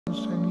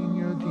And in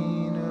your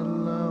deen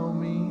allow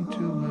me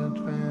to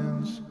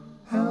advance.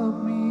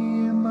 Help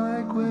me in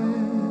my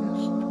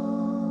quest.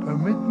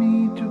 Permit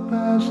me to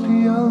pass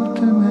the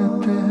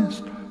ultimate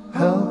test.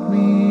 Help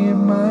me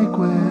in my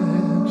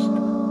quest.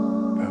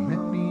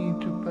 Permit me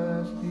to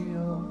pass the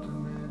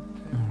ultimate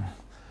test.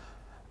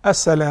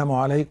 السلام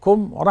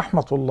عليكم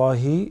ورحمة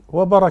الله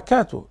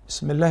وبركاته.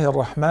 بسم الله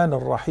الرحمن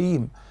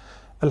الرحيم.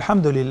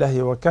 الحمد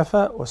لله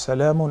وكفى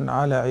وسلام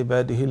على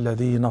عباده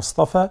الذين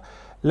اصطفى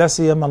لا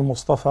سيما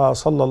المصطفى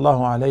صلى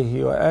الله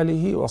عليه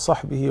وآله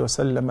وصحبه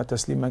وسلم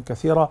تسليما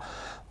كثيرا.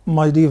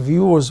 My dear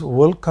viewers,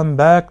 welcome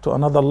back to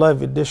another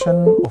live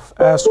edition of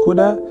Ask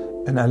Huda,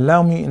 and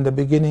allow me in the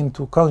beginning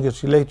to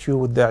congratulate you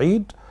with the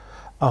Eid.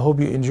 I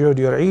hope you enjoyed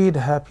your Eid.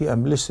 Happy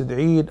and blessed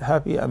Eid.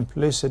 Happy and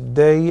blessed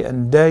day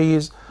and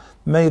days.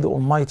 May the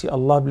Almighty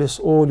Allah bless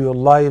all your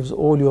lives,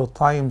 all your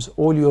times,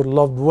 all your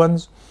loved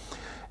ones.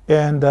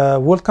 And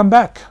welcome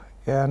back.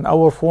 And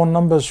our phone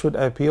numbers should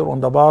appear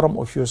on the bottom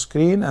of your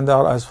screen, and they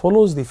are as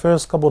follows. The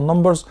first couple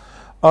numbers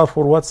are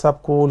for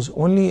WhatsApp calls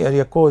only.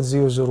 Area code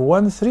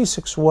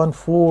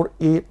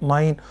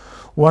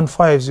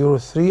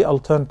 001-361-489-1503.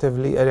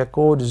 Alternatively, area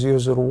code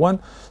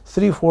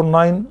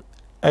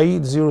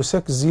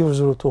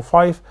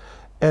 001-349-806-0025.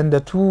 And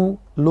the two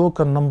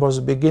local numbers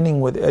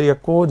beginning with area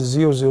code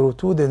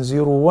 002, then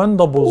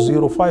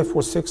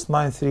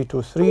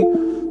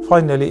 01-005469323.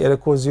 Finally, area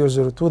code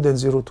 002, then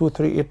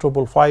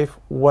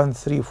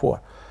 0238555134.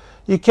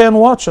 You can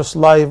watch us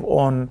live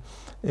on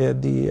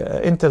the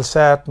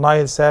Intelsat,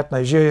 Nilesat,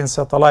 Nigerian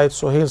satellite,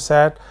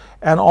 SohailSat,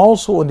 and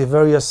also on the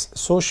various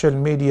social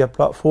media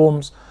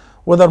platforms,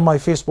 whether my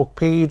Facebook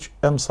page,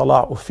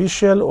 Salah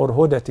Official, or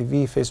Huda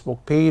TV Facebook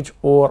page,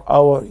 or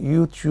our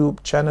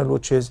YouTube channel,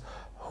 which is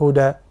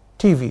Huda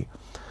TV.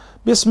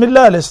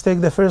 Bismillah, let's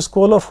take the first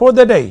caller for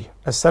the day.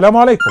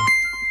 Assalamu alaikum.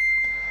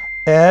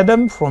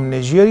 Adam from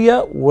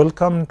Nigeria,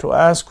 welcome to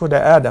Ask Huda.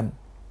 Adam.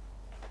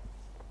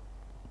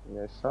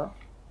 Yes, sir.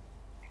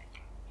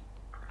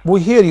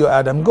 We hear you,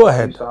 Adam. Go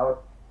ahead. Sir,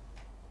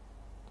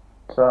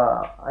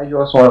 I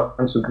just want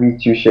to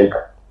greet you, Sheikh.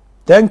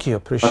 Thank you.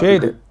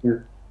 Appreciate it.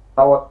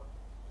 How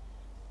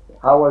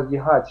was the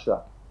Hajj, sir?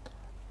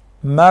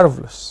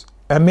 Marvelous.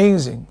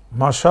 Amazing.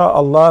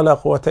 MashaAllah, la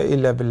quwwata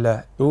illa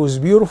billah. It was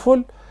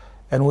beautiful,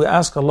 and we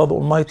ask Allah the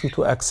Almighty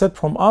to accept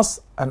from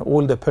us and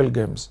all the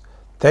pilgrims.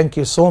 Thank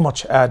you so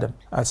much, Adam.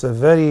 That's a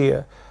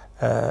very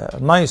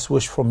nice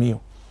wish from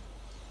you.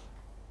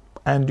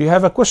 And do you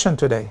have a question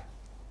today?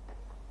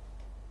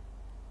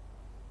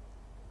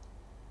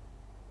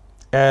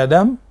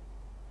 Adam?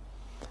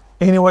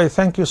 Anyway,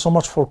 thank you so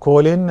much for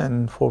calling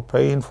and for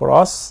praying for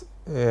us.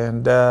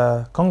 And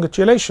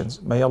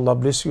congratulations. May Allah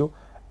bless you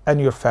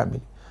and your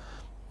family.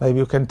 Maybe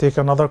you can take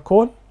another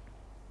call.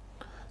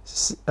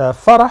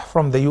 Farah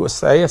from the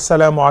USA.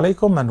 Assalamu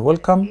alaikum and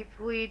welcome. If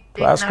we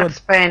did not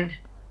spend...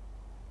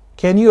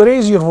 Can you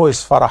raise your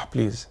voice, Farah,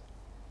 please?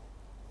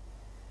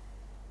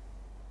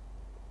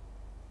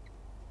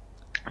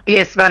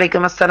 Yes,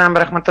 walaikum assalam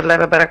wa rahmatullahi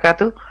wa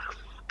barakatuh.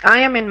 I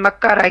am in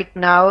Makkah right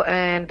now,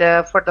 and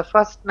for the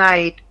first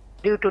night,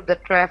 due to the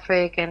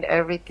traffic and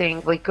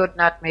everything, we could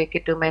not make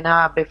it to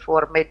Mina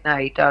before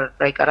midnight, or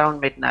like around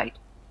midnight.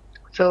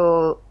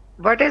 So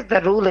what is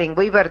the ruling?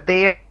 We were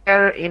there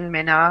in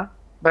Mina,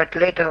 but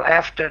later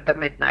after the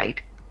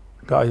midnight.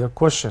 Got your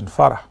question,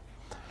 Farah.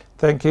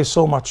 Thank you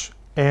so much.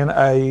 And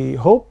I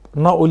hope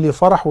not only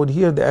Farah would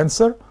hear the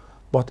answer,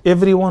 but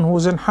everyone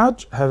who's in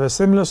Hajj have a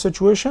similar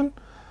situation,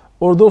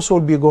 or those who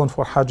will be going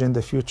for Hajj in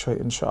the future,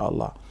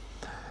 inshallah.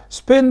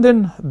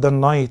 Spending the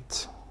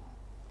night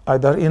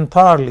either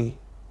entirely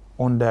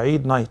on the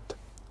Eid night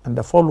and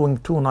the following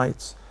 2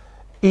 nights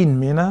in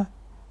Mina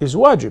is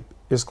wajib,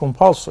 is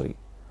compulsory.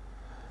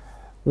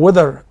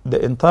 Whether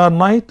the entire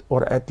night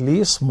or at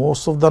least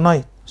most of the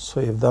night.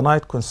 So if the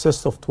night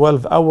consists of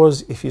 12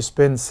 hours, if you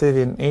spend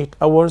 7-8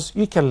 hours,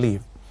 you can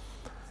leave.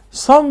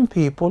 Some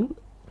people,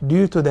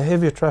 due to the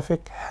heavy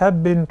traffic,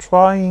 have been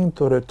trying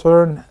to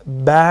return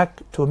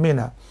back to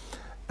Mina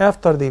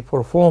after they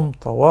perform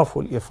Tawaf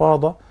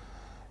al-Ifada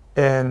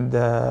and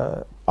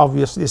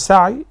obviously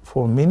Sa'i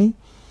for many.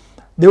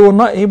 They were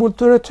not able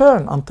to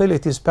return until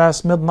it is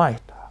past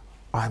midnight.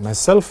 I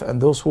myself and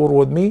those who were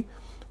with me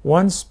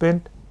once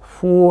spent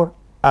 4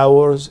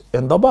 hours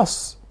in the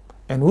bus,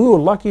 and we were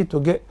lucky to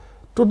get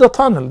to the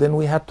tunnel. Then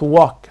we had to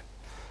walk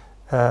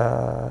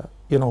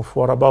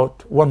for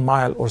about 1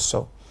 mile or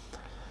so.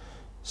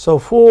 So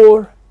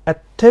for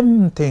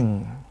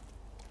attempting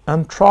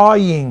and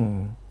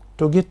trying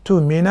to get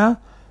to Mina,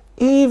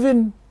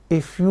 even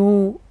if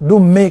you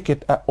don't make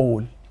it at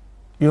all,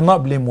 you're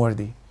not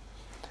blameworthy.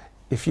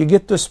 If you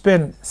get to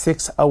spend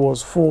 6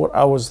 hours, 4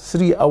 hours,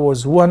 3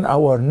 hours, 1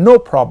 hour, no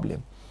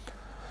problem.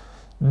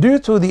 Due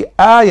to the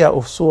ayah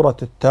of Surah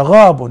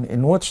Al-Taghabun,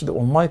 in which the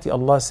Almighty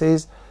Allah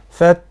says,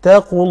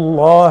 فَاتَّقُوا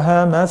اللَّهَ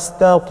مَا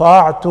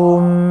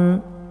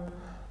اسْتَطَعْتُمْ.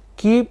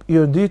 Keep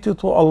your duty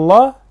to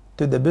Allah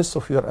to the best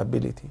of your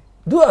ability.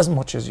 Do as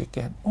much as you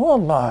can. Oh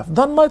Allah, I've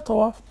done my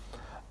tawaf.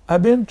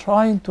 I've been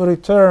trying to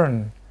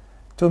return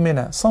to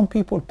Mina. Some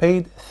people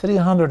paid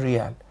 300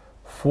 riyal,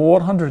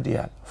 400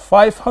 riyal,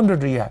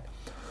 500 riyal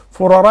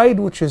for a ride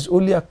which is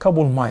only a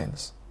couple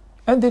miles,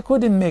 and they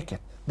couldn't make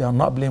it. They are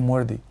not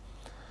blameworthy.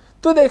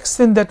 To the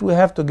extent that we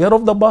have to get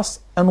off the bus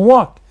and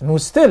walk, and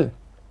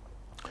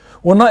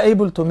we're not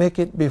able to make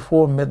it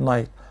before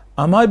midnight.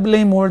 Am I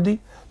blameworthy?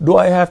 Do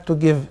I have to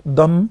give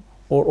dam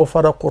or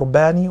offer a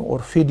qurbani or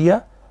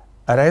fidya,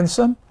 a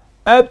ransom?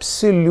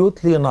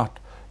 Absolutely not.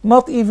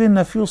 Not even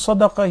a few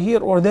sadaqah here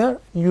or there.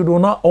 You do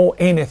not owe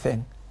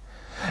anything.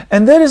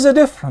 And there is a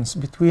difference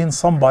between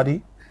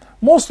somebody.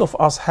 Most of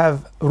us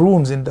have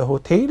rooms in the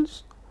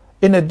hotels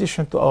in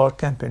addition to our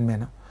camp in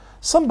Mina.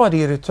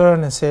 Somebody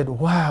returned and said,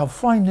 wow,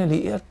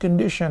 finally air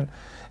conditioned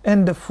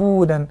and the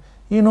food, and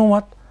you know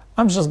what?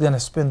 I'm just going to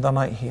spend the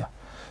night here.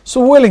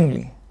 So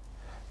willingly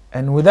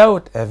and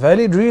without a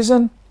valid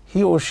reason,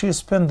 he or she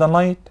spend the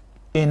night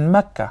in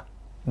Mecca,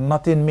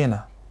 not in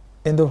Mina,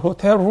 in the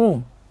hotel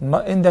room,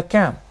 not in the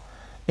camp.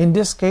 In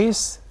this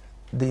case,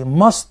 they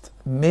must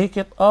make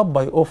it up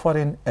by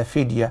offering a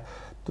fidya,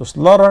 to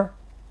slaughter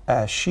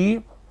a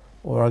sheep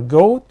or a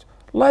goat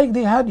like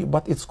they had you,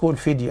 but it's called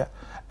fidya.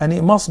 And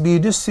it must be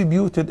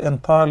distributed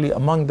entirely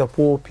among the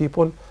poor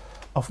people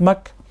of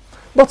Mecca.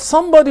 But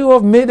somebody who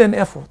have made an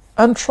effort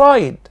and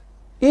tried,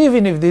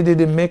 even if they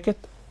didn't make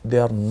it, they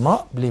are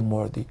not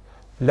blameworthy.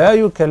 لا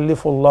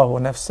يكلف الله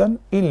نفسا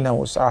إلا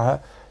وسعها.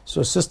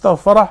 So Sister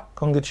Farah,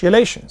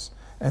 congratulations.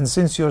 And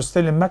since you're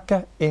still in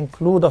Mecca,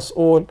 include us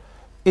all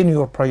in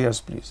your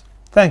prayers, please.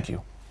 Thank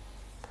you.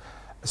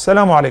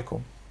 Assalamu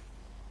alaikum.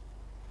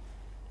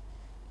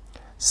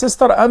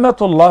 Sister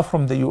Amatullah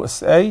from the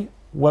USA,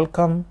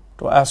 welcome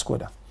to Ask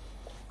Huda.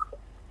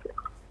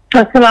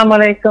 Assalamu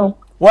alaikum.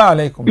 Wa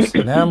alaikum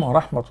assalam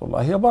wa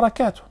rahmatullahi wa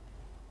barakatuh.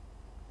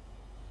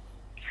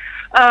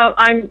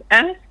 I'm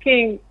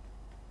asking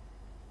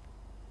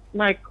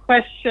my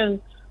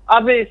question,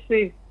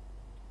 obviously,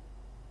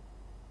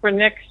 for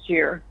next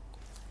year.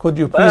 Could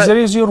you please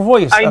raise your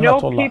voice, I know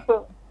Amatullah?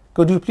 people.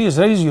 Could you please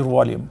raise your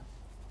volume?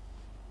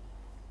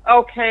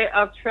 Okay,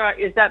 I'll try.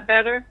 Is that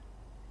better?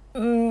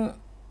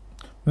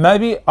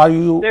 Maybe are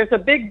you There's a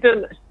big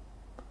delay.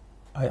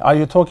 are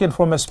you talking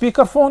from a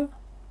speakerphone?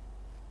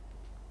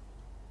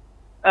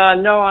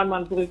 No, I'm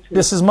on Bluetooth.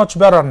 This is much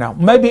better now.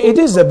 Maybe it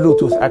is a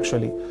Bluetooth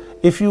actually.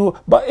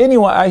 But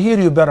anyway, I hear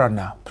you better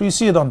now.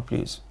 Proceed on,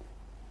 please.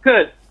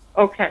 Good.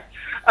 Okay.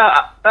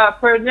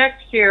 For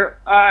next year,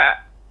 I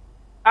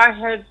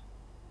had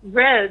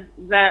read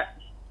that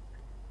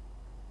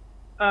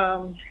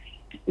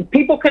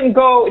people can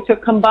go to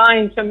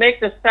combine to make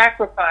the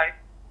sacrifice.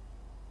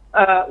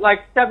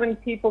 Like 7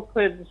 people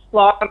could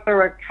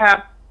slaughter a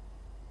calf.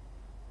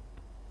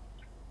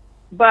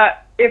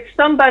 But if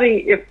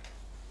somebody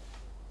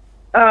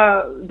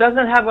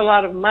doesn't have a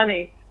lot of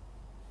money,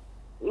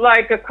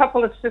 like a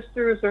couple of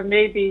sisters or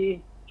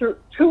maybe 2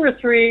 or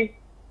 3,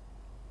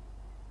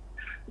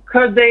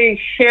 could they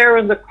share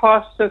in the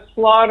cost of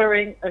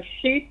slaughtering a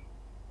sheep?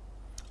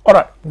 All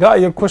right,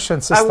 got your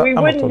question, Sister We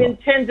wouldn't Amatullah.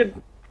 intend to.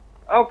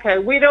 Okay,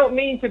 we don't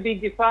mean to be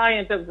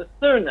defiant of the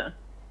Sunnah.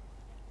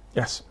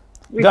 Yes,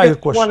 We got your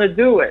just question. want to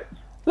do it.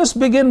 Let's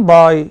begin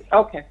by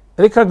Okay.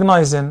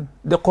 recognizing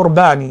the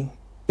qurbani.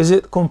 Is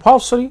it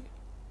compulsory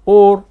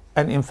or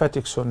an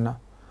emphatic sunnah?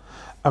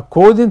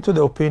 According to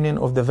the opinion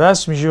of the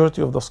vast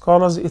majority of the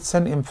scholars, it's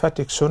an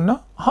emphatic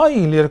sunnah,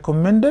 highly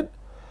recommended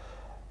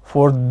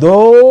for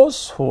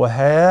those who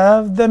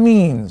have the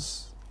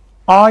means.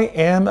 I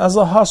am as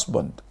a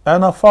husband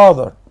and a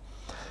father.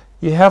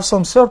 You have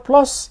some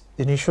surplus,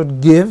 then you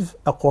should give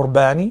a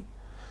qurbani.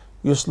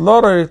 You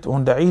slaughter it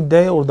on the Eid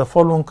day or the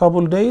following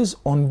couple days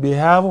on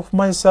behalf of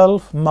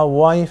myself, my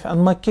wife,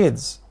 and my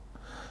kids.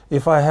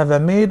 If I have a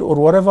maid or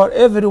whatever,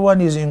 everyone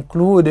is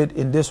included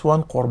in this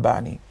one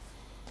qurbani.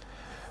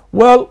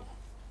 Well,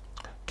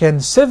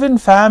 can 7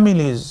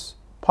 families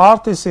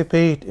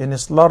participate in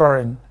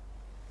slaughtering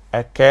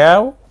a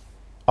cow,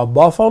 a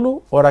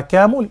buffalo, or a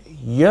camel?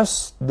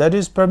 Yes, that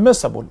is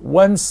permissible.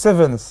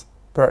 1/7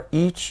 per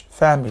each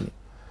family.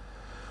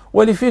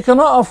 Well, if you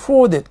cannot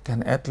afford it,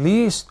 can at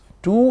least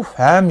 2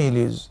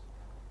 families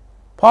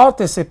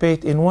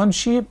participate in 1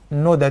 sheep?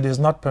 No, that is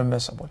not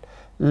permissible.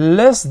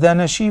 Less than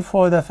a sheep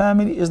for the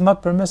family is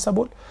not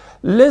permissible.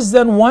 Less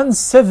than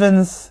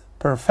 1/7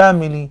 per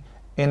family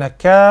in a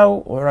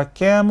cow or a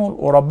camel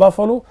or a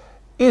buffalo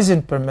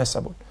isn't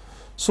permissible.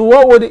 So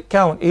what would it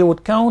count? It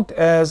would count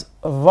as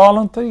a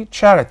voluntary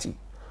charity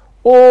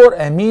or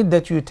a meat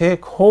that you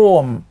take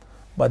home,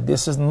 but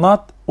this is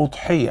not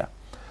udhiyah.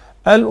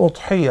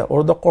 Al-udhiyah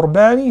or the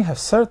qurbani have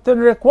certain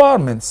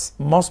requirements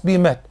must be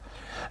met.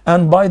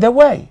 And by the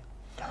way,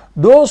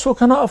 those who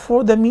cannot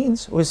afford the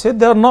means, we said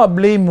they're not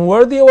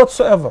blameworthy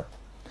whatsoever.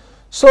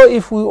 So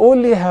if we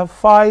only have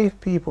 5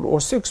 people or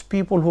 6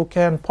 people who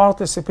can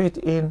participate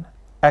in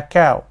a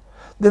cow,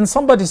 then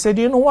somebody said,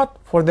 you know what,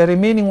 for the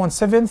remaining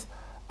 1/7,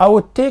 I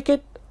would take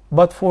it,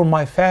 but for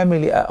my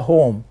family at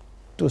home,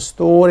 to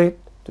store it,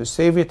 to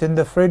save it in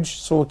the fridge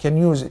so we can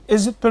use it.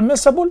 Is it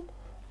permissible?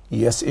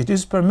 Yes, it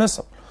is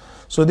permissible.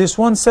 So this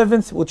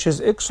 1/7, which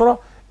is extra,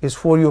 is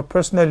for your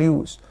personal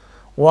use,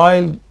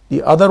 while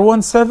the other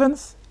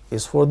 1/7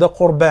 is for the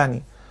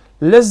qurbani.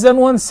 Less than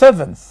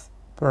 1/7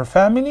 per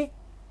family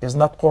is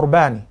not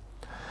qurbani.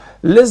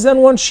 Less than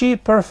 1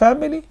 sheep per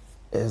family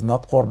is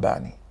not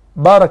qurbani.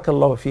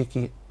 Barakallahu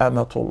fiki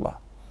amatullah.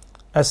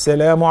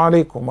 Assalamu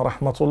alaikum wa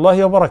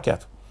rahmatullahi wa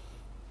barakatuh.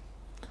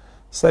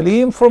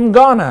 Salim from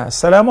Ghana.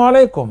 Assalamu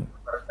alaikum.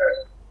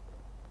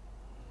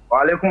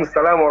 Wa alaikum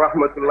assalam wa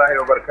rahmatullahi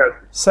wa barakatuh.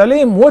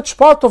 Salim, which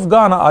part of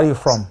Ghana are you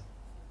from?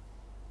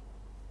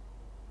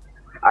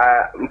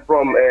 I'm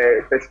from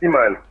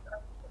Festiman.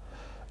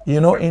 You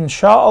know,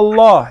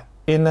 inshallah,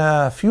 in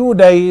a few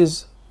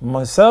days,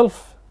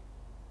 myself,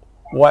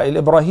 Wa'il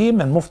Ibrahim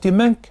and Mufti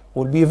Menk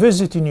will be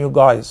visiting you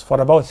guys for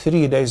about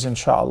 3 days,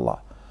 inshallah.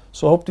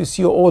 So hope to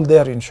see you all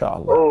there,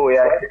 inshallah. Oh,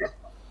 yeah.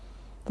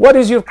 What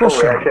is your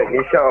question? Oh, yeah, Sheikh,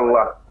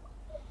 inshallah.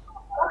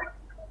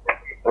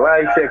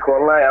 Wallahi, Sheikh,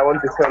 wallahi, I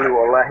want to tell you,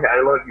 wallahi,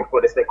 I love you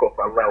for the sake of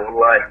Allah,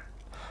 wallahi.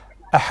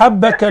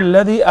 أحبك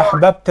الذي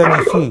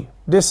أحببتني فيه.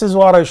 This is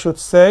what I should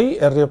say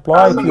in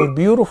reply to your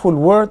beautiful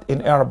word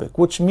in Arabic,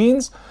 which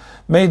means,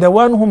 may the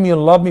one whom you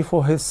love me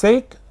for his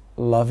sake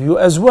love you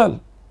as well.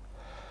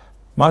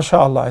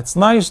 MashaAllah, it's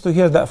nice to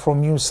hear that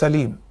from you,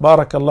 Salim.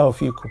 Barakallahu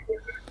feekum.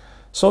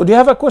 So, do you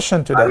have a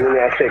question today?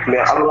 May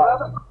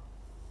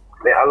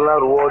Allah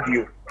reward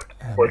you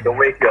for the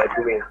work you are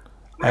doing.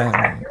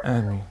 Ameen,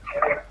 ameen.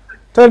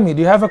 Tell me,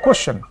 do you have a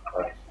question?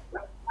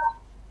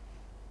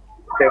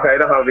 Sheikh, I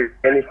don't have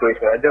any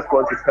question. I just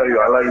want to tell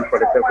you, I love you for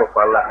the sake of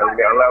Allah, and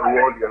may Allah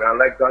reward you, and I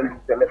like to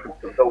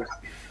benefit to those.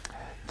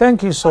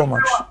 Thank you so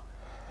much.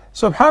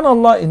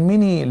 Subhanallah, in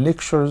many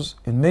lectures,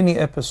 in many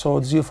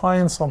episodes, you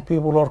find some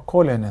people are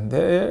calling and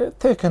they're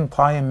taking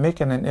time,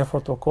 making an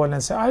effort to call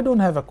and say, I don't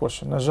have a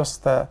question.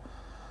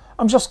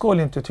 I'm just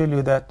calling to tell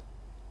you that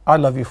I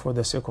love you for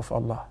the sake of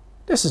Allah.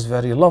 This is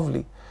very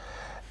lovely.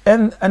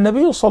 And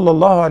Nabi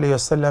sallallahu alayhi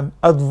wasallam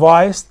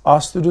advised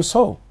us to do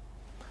so.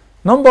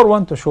 Number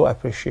 1, to show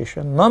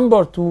appreciation.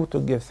 Number 2, to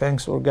give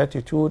thanks or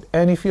gratitude.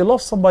 And if you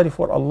love somebody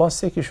for Allah's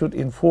sake, you should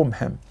inform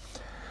him.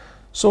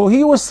 So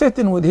he was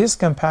sitting with his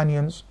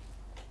companions,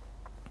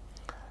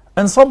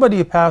 and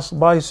somebody passed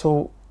by.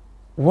 So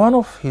one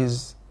of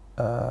his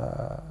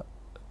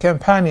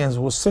companions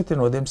was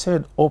sitting with him,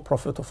 said, "O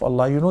Prophet of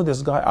Allah, you know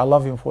this guy, I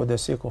love him for the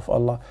sake of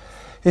Allah."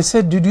 He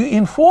said, "Did you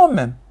inform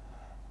him?"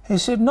 He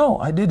said, "No,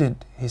 I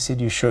didn't." He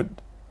said, "You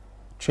should.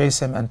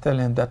 Chase him and tell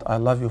him that I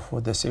love you for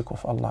the sake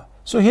of Allah."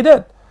 So he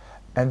did.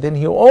 And then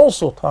he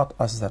also taught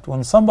us that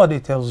when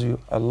somebody tells you,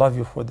 I love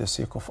you for the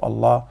sake of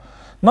Allah,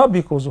 not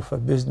because of a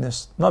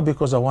business, not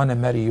because I want to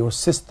marry your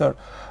sister,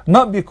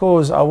 not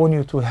because I want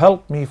you to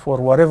help me for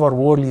whatever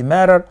worldly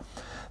matter,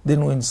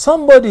 then when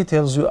somebody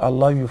tells you, I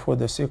love you for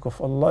the sake of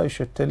Allah, you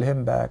should tell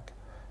him back,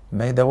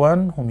 may the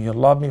one whom you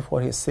love me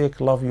for his sake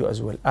love you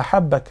as well.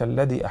 أحبك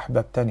الذي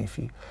أحببتني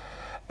فيه.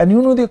 And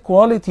you know the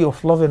quality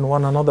of loving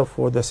one another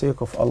for the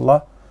sake of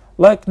Allah.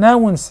 Like now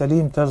when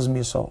Salim tells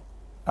me so,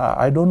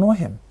 I don't know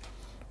him.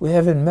 We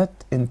haven't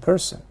met in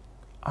person.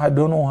 I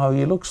don't know how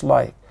he looks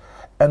like,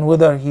 and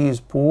whether he is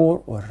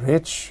poor or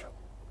rich,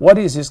 what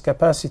is his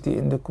capacity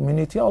in the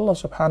community, Allah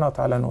subhanahu wa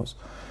ta'ala knows.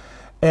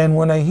 And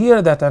when I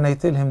hear that and I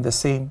tell him the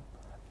same,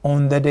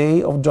 on the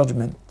day of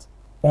judgment,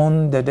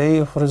 on the day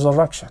of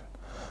resurrection,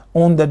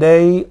 on the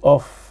day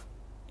of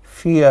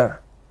fear,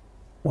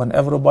 when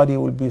everybody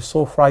will be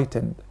so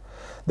frightened,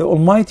 the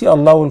Almighty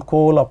Allah will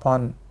call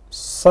upon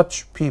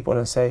such people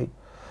and say,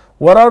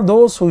 what are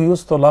those who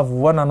used to love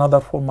one another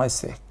for my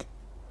sake?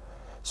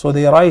 So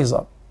they rise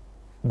up.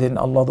 Then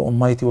Allah the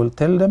Almighty will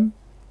tell them,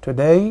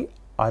 today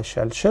I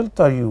shall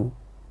shelter you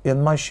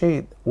in my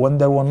shade when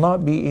there will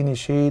not be any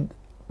shade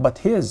but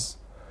His.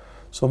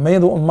 So may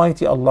the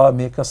Almighty Allah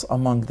make us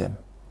among them.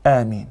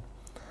 Ameen.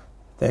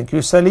 Thank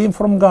you, Salim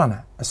from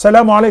Ghana.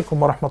 Assalamu alaikum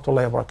wa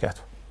rahmatullahi wa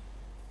barakatuh.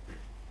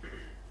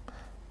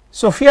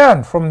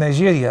 Sufyan from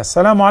Nigeria.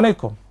 Assalamu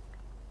alaikum.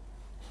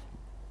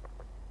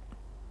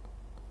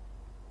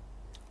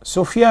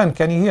 Sufyan,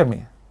 can you hear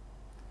me?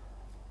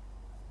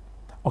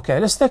 Okay,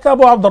 let's take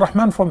Abu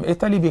Abdurrahman from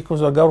Italy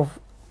because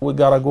we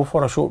gotta go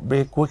for a short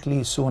break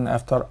quickly soon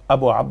after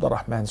Abu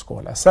Abdurrahman's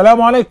call.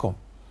 Assalamu alaikum.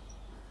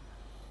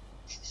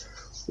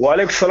 Wa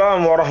alaikum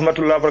salam wa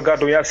rahmatullahi wa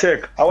barakatuh. Ya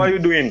Sheikh, how are you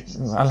doing?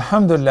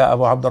 Alhamdulillah,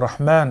 Abu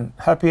Abdurrahman.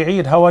 Happy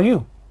Eid. How are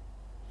you?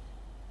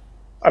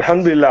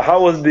 Alhamdulillah.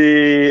 How was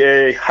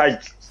the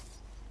Hajj?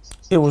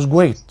 It was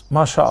great.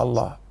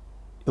 MashaAllah.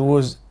 It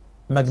was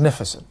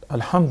magnificent.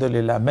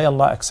 Alhamdulillah. May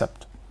Allah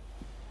accept.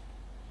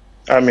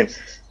 Amen.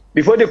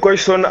 Before the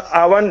question,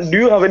 do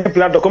you have any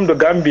plan to come to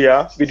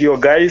Gambia with your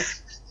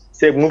guys,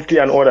 Sheikh Mufti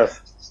and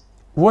others?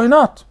 Why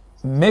not?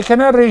 Make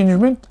an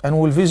arrangement and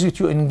we'll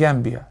visit you in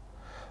Gambia.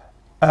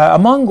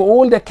 Among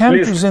all the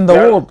countries in the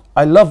world,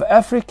 I love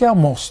Africa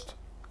most.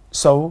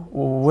 So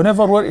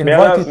whenever we're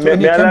invited to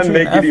any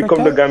country in Africa, you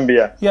come to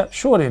Gambia. Yeah,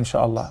 sure,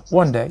 inshallah.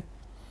 One day.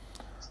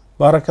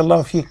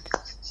 Barakallahu feek.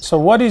 So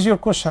what is your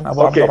question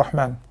about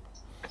Abdurrahman?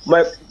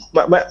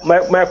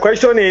 My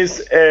question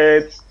is,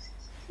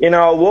 in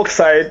our work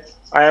site,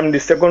 I am the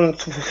second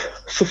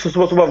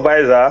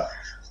supervisor.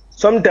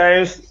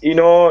 Sometimes,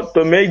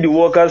 to make the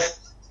workers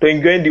to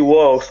enjoy the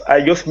works,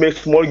 I just make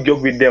small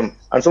joke with them,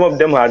 and some of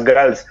them are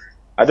girls.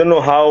 I don't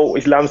know how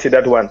Islam say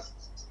that one.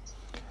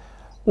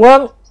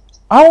 Well,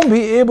 I won't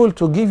be able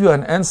to give you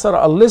an answer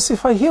unless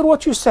if I hear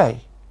what you say.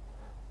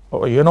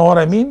 You know what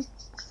I mean?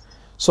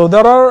 So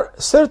there are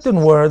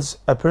certain words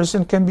a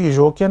person can be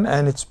joking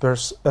and it's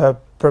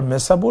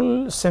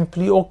permissible,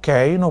 simply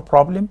okay, no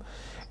problem.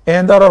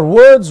 And there are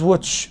words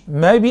which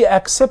may be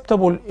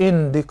acceptable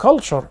in the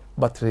culture,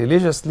 but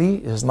religiously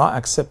is not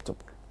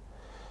acceptable.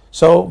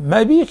 So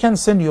maybe you can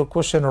send your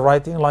question in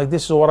writing, like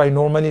this is what I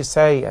normally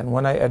say, and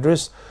when I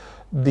address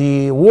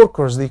the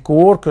workers, the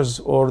co-workers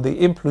or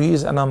the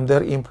employees, and I'm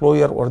their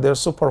employer or their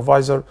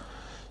supervisor,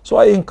 so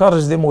I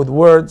encourage them with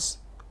words,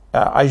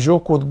 I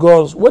joke with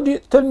girls.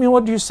 Tell me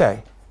what do you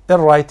say in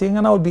writing,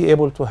 and I will be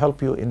able to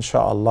help you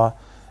inshallah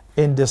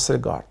in this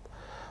regard.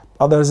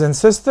 Brothers and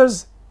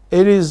sisters,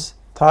 it is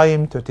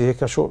time to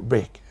take a short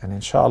break, and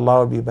inshallah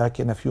I'll be back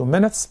in a few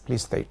minutes.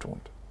 Please stay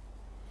tuned.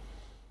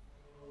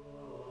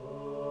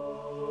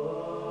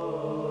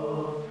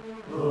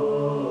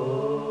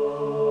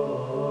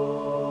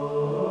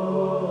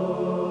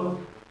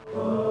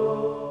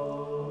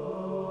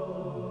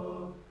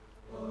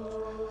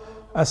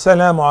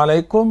 Assalamu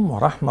alaikum wa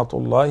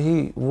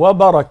rahmatullahi wa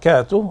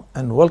barakatuh,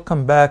 and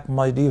welcome back,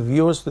 my dear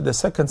viewers, to the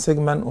second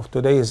segment of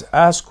today's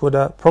Ask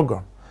Huda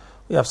program.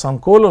 We have some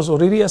callers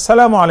already.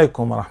 Assalamu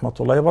alaikum wa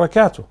rahmatullahi wa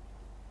barakatuh.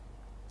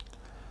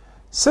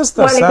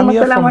 Sister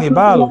Samia from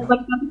Nepal,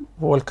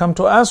 welcome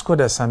to Ask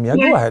Huda. Samia,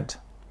 go ahead.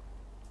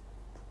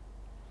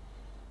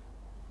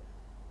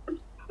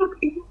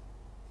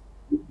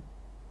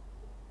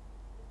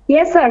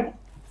 Yes, sir.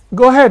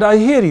 Go ahead, I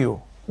hear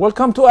you.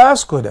 Welcome to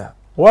Ask Huda.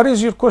 What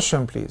is your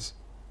question, please?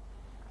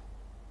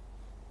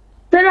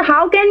 Sir,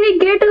 how can we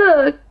get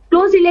a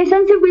close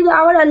relationship with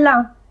our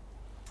Allah?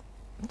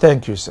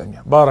 Thank you,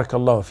 Samia.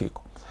 Barakallahu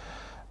feekum.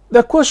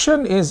 The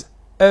question is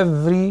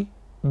every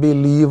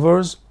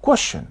believer's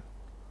question.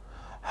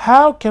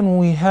 How can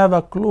we have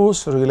a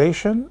close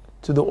relation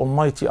to the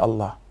Almighty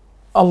Allah?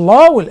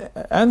 Allah will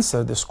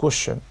answer this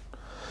question.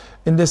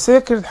 In the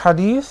sacred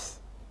hadith,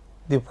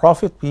 the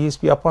Prophet, peace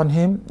be upon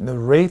him,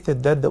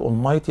 narrated that the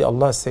Almighty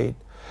Allah said,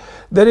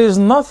 "There is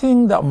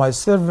nothing that my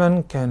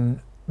servant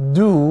can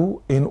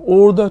do in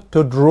order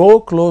to draw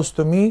close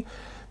to me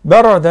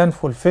better than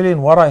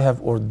fulfilling what I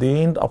have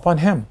ordained upon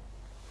him.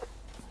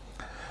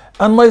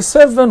 And my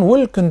servant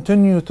will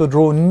continue to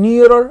draw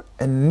nearer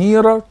and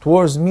nearer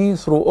towards me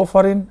through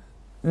offering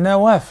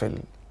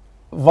nawafil,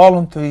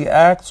 voluntary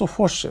acts of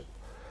worship,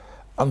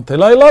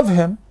 until I love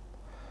him.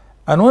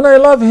 And when I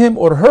love him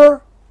or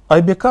her,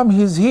 I become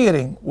his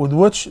hearing with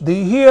which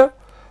they hear,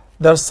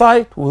 their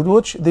sight with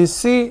which they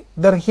see,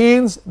 their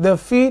hands, their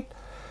feet,"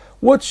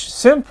 which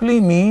simply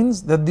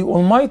means that the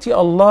Almighty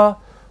Allah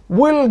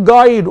will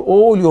guide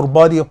all your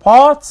body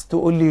parts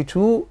to only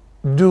to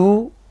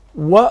do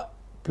what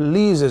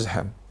pleases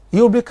him.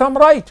 You become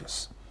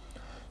righteous.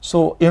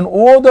 So in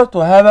order to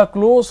have a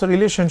close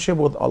relationship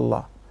with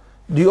Allah,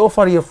 do you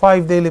offer your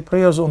 5 daily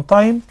prayers on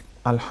time?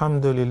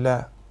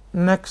 Alhamdulillah.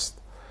 Next.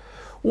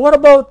 What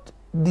about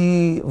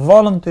the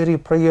voluntary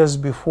prayers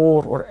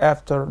before or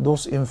after,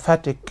 those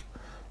emphatic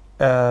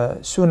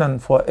sunan,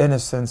 for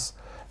instance?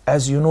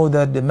 As you know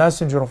that the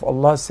Messenger of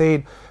Allah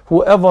said,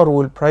 whoever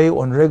will pray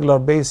on regular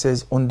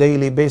basis, on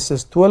daily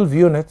basis, 12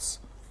 units,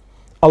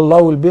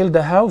 Allah will build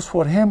a house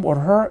for him or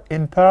her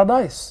in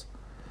paradise.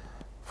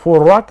 4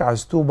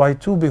 rak'ahs, 2 by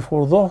 2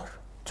 before Dhuhr,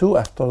 2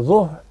 after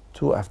Dhuhr,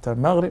 2 after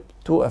Maghrib,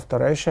 2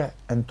 after Isha,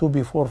 and 2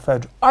 before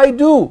Fajr. I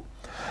do.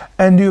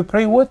 And do you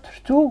pray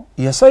witr too?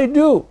 Yes, I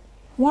do.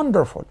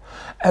 Wonderful.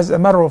 As a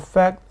matter of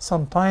fact,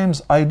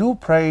 sometimes I do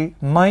pray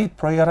night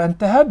prayer and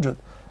tahajjud.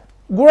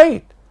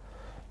 Great.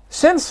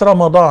 Since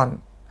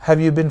Ramadan, have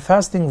you been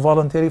fasting,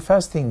 voluntary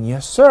fasting?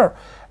 Yes, sir.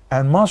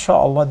 And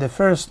mashallah, the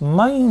first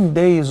 9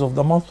 days of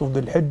the month of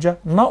Dhul Hijjah,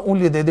 not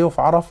only the day of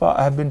Arafah,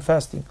 I have been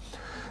fasting.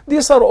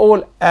 These are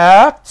all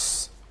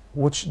acts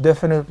which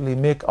definitely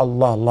make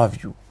Allah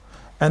love you.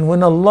 And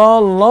when Allah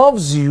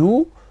loves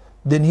you,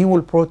 then He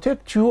will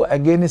protect you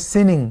against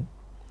sinning,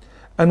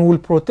 and will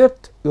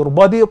protect your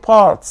body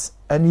parts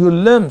and your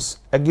limbs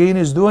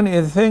against doing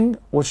anything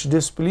which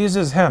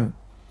displeases Him.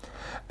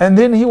 And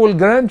then He will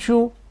grant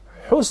you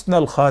husn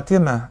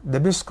al-khatimah, the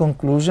best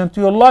conclusion to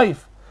your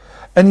life.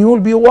 And you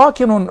will be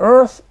walking on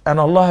earth, and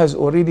Allah has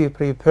already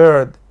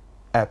prepared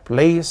a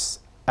place,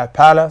 a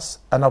palace,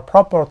 and a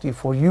property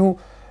for you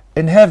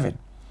in heaven.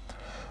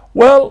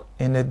 Well,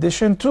 in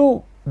addition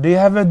to, do you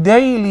have a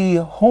daily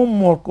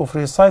homework of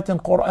reciting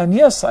Quran?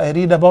 Yes, I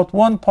read about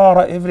 1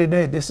 para every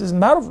day. This is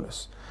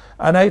marvelous.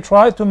 And I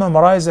try to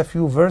memorize a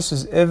few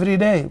verses every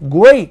day.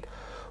 Great.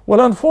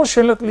 Well,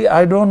 unfortunately,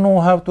 I don't know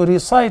how to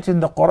recite in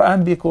the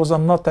Quran because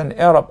I'm not an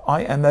Arab.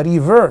 I am a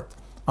revert.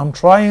 I'm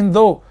trying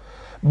though.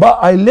 But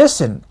I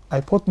listen. I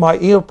put my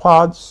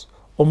earpods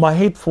on my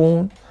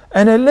headphone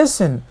and I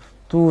listen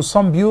to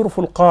some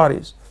beautiful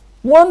qaris.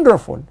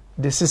 Wonderful.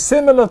 This is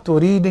similar to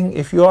reading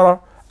if you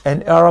are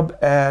an Arab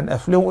and a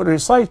fluent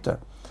reciter.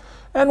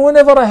 And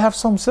whenever I have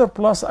some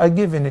surplus, I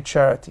give in a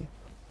charity.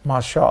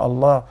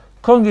 MashaAllah.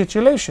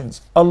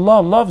 Congratulations,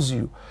 Allah loves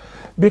you.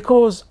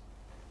 Because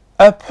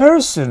a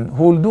person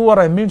who will do what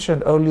I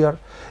mentioned earlier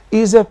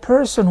is a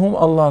person whom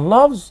Allah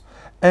loves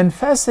and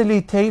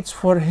facilitates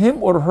for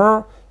him or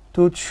her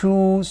to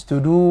choose to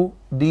do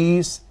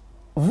these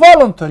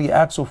voluntary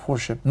acts of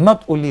worship,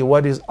 not only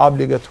what is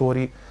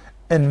obligatory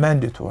and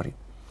mandatory.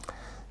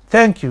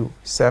 Thank you,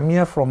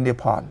 Samia from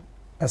Nepal.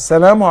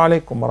 Assalamu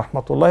alaikum wa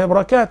rahmatullahi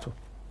wa barakatuh.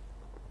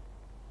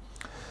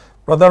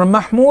 Brother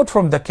Mahmoud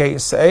from the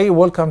KSA,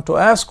 welcome to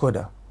Ask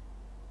Huda.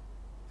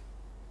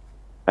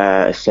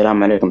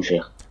 Assalamu alaikum,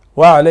 Sheikh.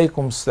 Wa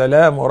alaikum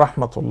assalam wa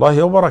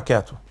rahmatullahi wa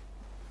barakatuh.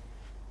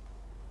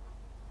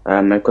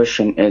 My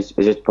question is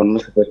it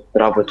permissible to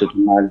travel to the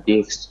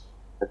Maldives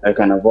that I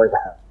can avoid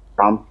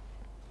haram?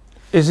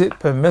 Is it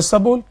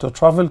permissible to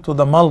travel to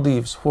the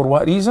Maldives? For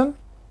what reason?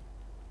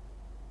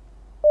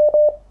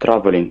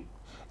 Traveling.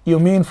 You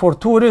mean for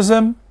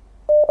tourism?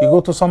 You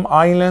go to some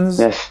islands?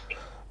 Yes.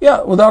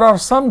 Yeah, well, there are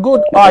some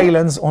good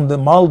islands on the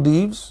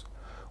Maldives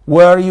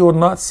where you will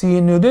not see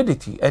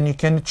nudity, and you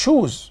can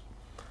choose.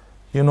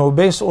 You know,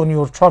 based on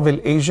your travel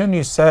agent,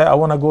 you say, I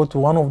want to go to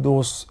one of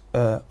those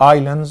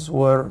islands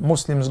where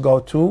Muslims go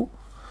to.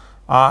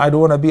 I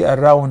don't want to be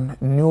around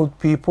nude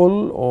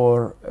people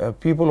or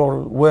people are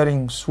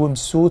wearing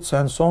swimsuits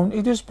and so on.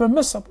 It is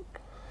permissible.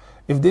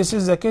 If this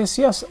is the case,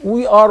 yes,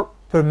 we are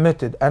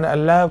permitted and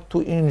allowed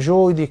to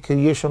enjoy the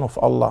creation of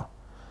Allah.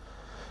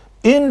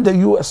 In the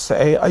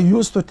USA, I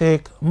used to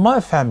take my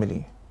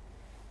family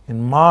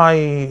in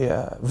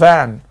my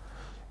van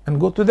and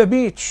go to the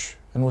beach,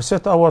 and we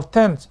set our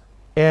tent,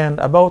 and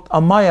about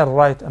a mile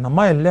right and a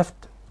mile left,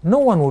 no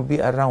one will be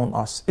around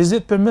us. Is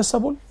it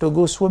permissible to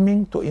go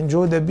swimming, to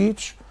enjoy the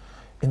beach?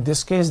 In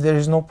this case, there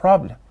is no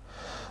problem.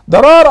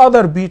 There are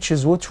other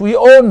beaches which we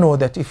all know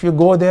that if you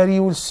go there,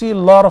 you will see a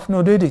lot of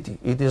nudity.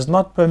 It is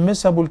not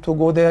permissible to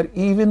go there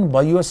even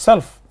by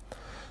yourself.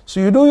 So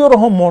you do your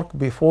homework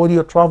before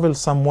you travel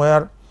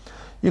somewhere.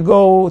 You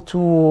go to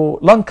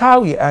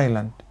Langkawi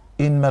Island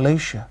in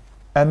Malaysia.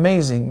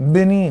 Amazing.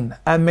 Benin.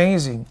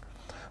 Amazing.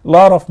 A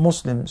lot of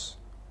Muslims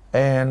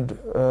and,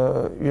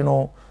 you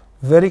know,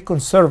 very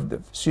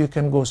conservative. So you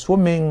can go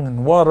swimming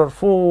and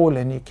waterfall,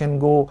 and you can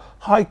go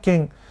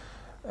hiking,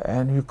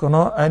 and you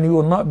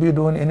will not be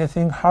doing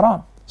anything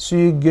haram. So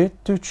you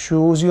get to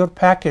choose your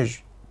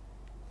package.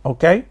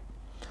 Okay?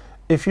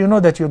 If you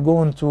know that you're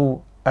going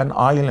to an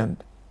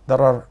island,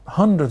 there are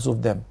hundreds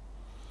of them.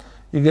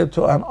 You get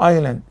to an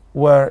island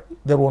where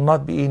there will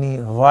not be any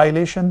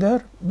violation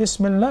there.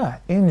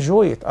 Bismillah,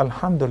 enjoy it.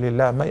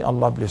 Alhamdulillah, may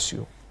Allah bless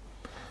you.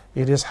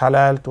 It is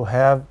halal to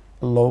have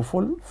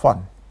lawful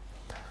fun.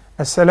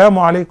 Assalamu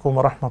alaikum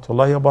wa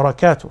rahmatullahi wa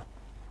barakatuh.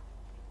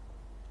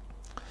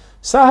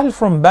 Sahl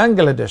from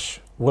Bangladesh,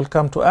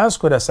 welcome to Ask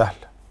Huda Sahl.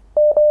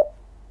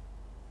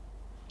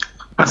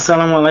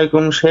 Assalamu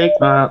alaikum, Sheikh.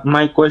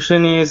 My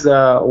question is,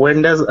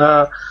 when does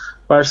a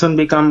person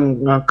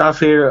become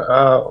kafir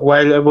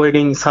while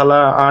avoiding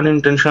Salah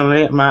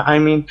unintentionally? I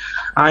mean,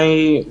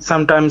 I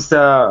sometimes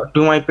do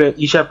my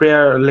Isha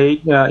prayer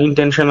late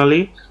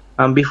intentionally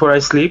before I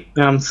sleep.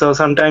 So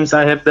sometimes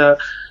I have the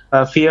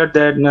fear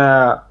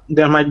that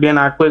there might be an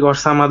earthquake or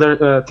some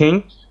other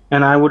thing,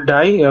 and I would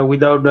die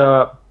without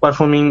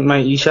performing my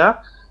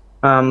Isha.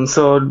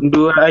 So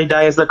do I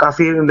die as a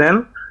kafir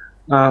then?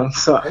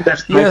 So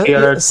that's my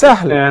fear.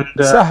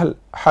 Sahl,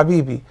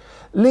 Habibi,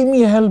 let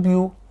me help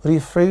you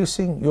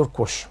rephrasing your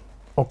question.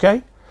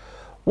 Okay?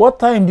 What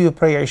time do you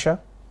pray Isha?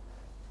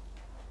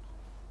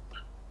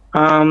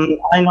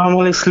 I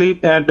normally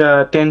sleep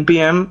at 10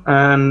 p.m.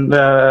 and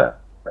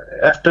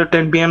after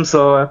 10 p.m.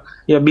 So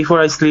yeah,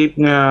 before I sleep,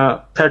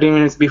 30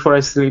 minutes before I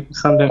sleep,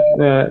 something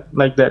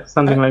like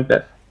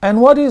that. And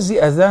what is the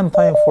adhan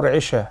time for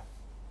Isha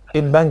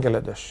in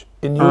Bangladesh,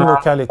 in your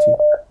locality?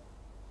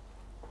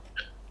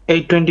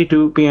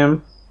 8:22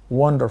 p.m.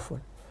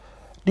 Wonderful.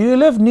 Do you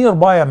live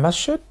nearby a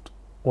masjid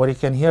where you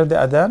can hear the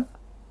adhan?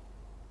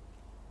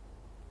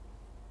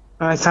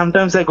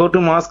 Sometimes I go to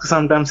mosque,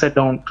 sometimes I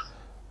don't.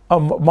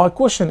 My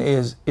question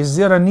is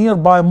there a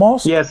nearby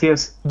mosque?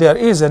 Yes. There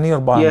is a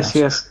nearby mosque.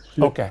 Yes.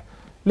 Okay.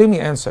 Let me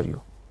answer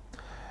you.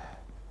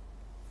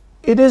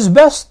 It is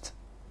best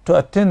to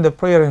attend the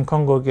prayer in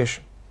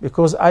congregation,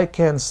 because I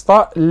can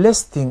start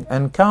listing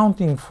and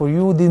counting for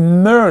you the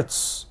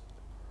merits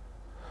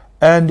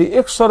and the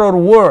extra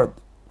reward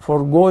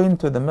for going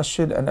to the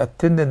masjid and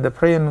attending the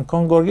prayer in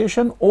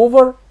congregation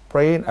over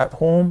praying at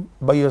home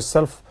by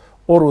yourself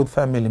or with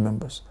family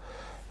members.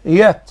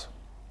 Yet,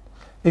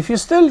 if you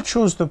still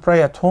choose to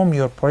pray at home,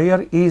 your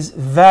prayer is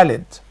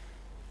valid.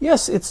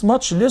 Yes, it's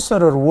much lesser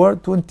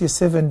reward,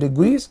 27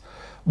 degrees,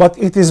 but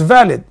it is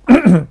valid.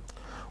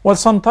 Well,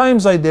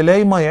 sometimes I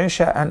delay my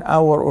Isha an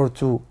hour or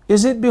two.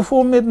 Is it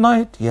before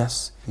midnight?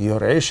 Yes,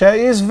 your Isha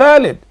is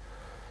valid.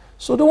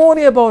 So don't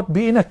worry about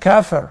being a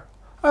kafir.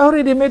 I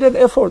already made an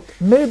effort,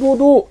 made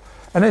wudu,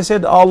 and I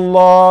said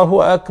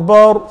Allahu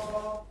Akbar,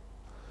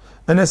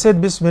 and I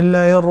said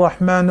Bismillahir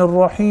Rahmanir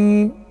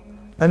Rahim,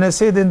 and I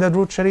said in the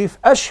Durud Sharif,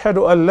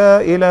 Ashhadu an la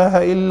ilaha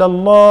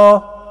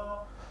illallah,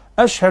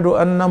 أشهد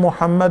أن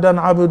محمدا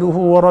عبده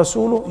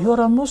ورسوله.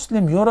 You're a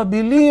Muslim, you're a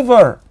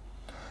believer.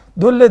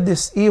 Don't let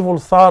this evil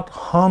thought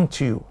haunt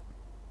you.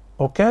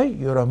 Okay?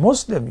 You're a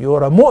Muslim,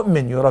 you're a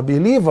mu'min, you're a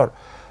believer.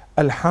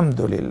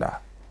 Alhamdulillah.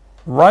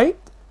 Right?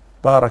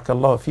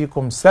 Barakallahu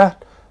feekum. Sahl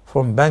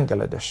from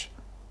Bangladesh.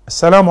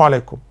 Assalamu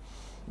alaikum.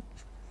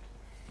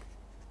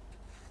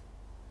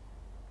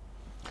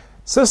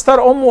 Sister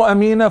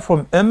Amina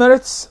from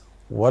Emirates,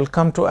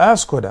 welcome to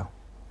Ask Huda.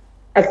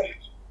 Assalamu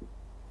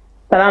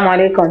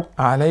alaikum.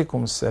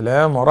 Alaikum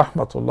assalam wa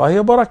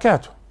rahmatullahi wa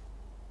barakatuh.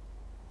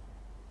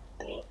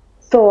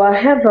 So I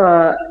have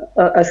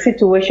a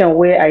situation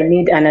where I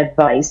need an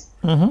advice.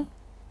 Mm-hmm.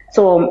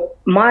 So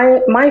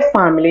my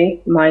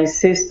family, my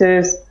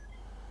sisters,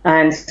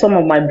 and some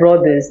of my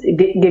brothers,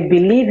 they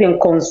believe in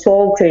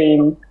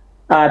consulting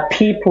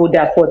people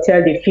that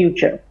foretell the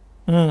future.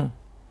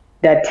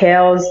 That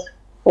tells,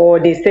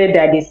 or they say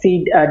that they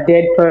see a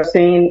dead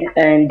person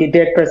and the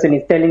dead person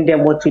is telling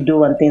them what to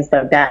do and things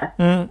like that.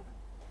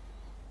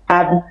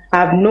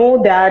 I've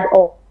known that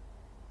all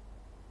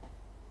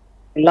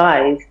my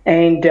life,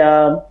 and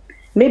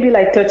maybe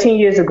like 13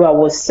 years ago I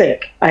was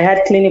sick. I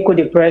had clinical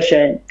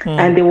depression,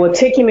 and they were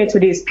taking me to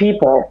these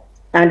people,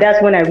 and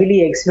that's when I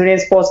really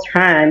experienced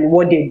firsthand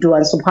what they do.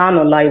 And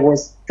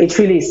subhanallah, it's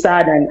really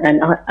sad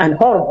and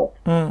horrible.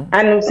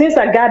 And since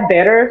I got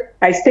better,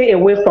 I stay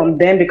away from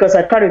them because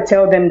I try to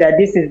tell them that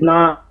this is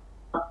not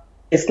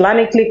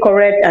Islamically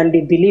correct, and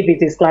they believe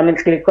it is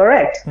Islamically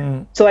correct.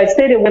 So I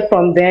stayed away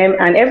from them,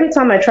 and every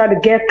time I try to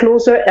get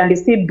closer, and they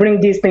still bring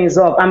these things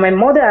up. And my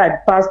mother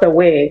had passed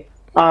away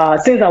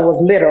since I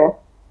was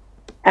little,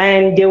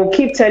 and they will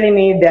keep telling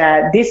me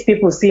that these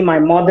people see my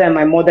mother, and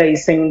my mother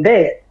is saying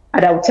this,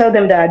 and I will tell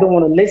them that I don't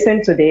want to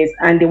listen to this,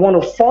 and they want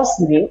to force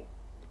me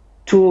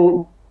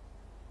to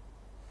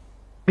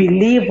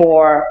believe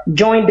or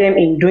join them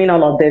in doing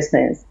all of these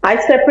things. I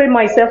separate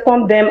myself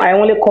from them. I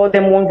only call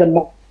them once a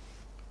month.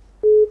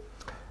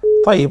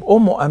 طيب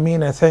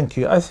Amina, thank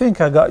you. I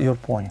think I got your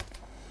point.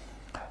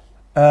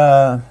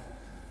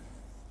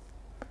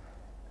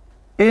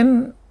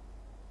 In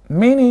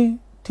many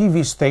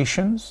TV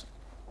stations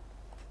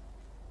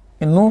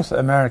in North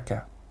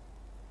America,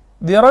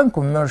 they run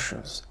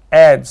commercials,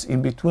 ads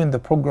in between the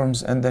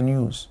programs and the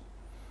news.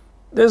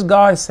 This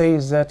guy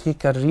says that he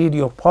can read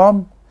your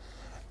palm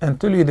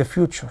and tell you the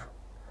future.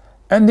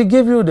 And they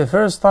give you the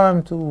first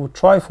time to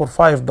try for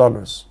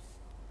 $5.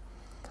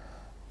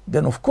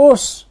 Then of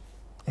course,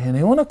 and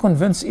you want to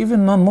convince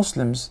even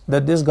non-Muslims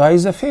that this guy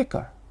is a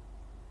faker.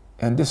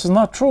 And this is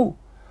not true.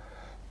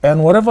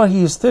 And whatever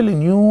he is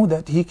telling you,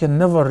 that he can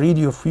never read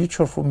your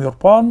future from your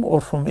palm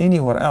or from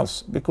anywhere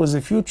else, because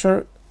the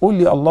future,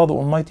 only Allah the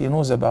Almighty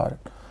knows about it.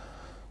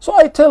 So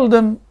I tell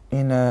them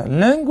in a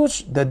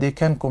language that they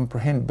can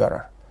comprehend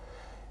better.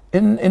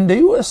 In the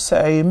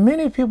USA,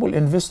 many people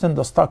invest in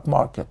the stock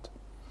market.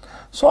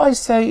 So I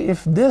say,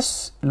 if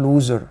this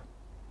loser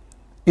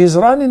is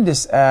running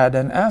this ad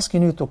and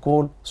asking you to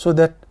call so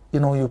that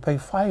you pay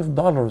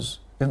 $5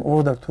 in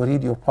order to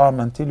read your palm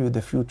and tell you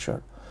the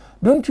future,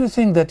 don't you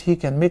think that he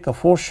can make a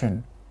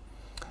fortune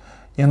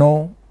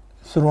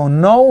through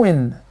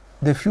knowing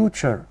the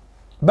future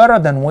better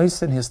than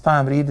wasting his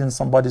time reading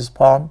somebody's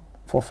palm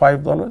for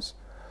 $5?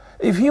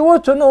 If he were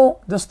to know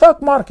the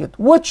stock market,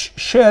 which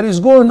share is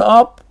going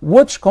up,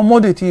 which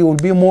commodity will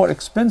be more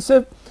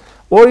expensive,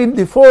 or in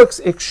the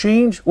forex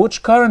exchange,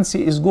 which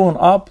currency is going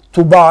up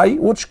to buy,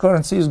 which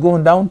currency is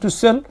going down to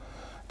sell,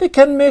 they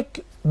can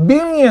make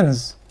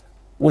billions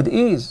with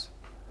ease.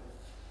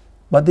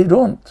 But they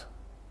don't.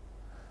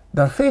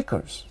 They're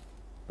fakers.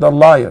 They're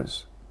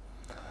liars.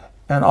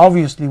 And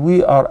obviously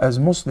we are, as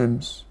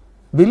Muslims,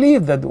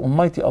 believe that the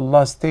Almighty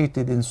Allah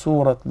stated in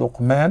Surah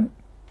Luqman,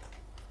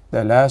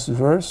 the last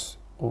verse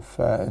of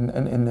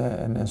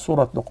in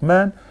Surah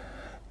Luqman,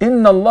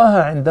 إن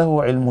الله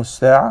عنده علم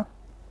الساعة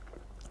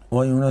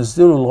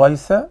وينزل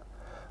الغيث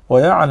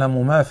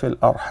ويعلم ما في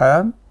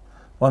الأرحام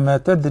وما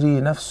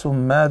تدري نفس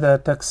ماذا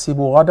تكسب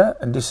غدا.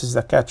 And this is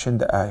the catch in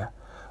the ayah.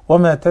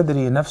 وما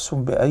تدري نفس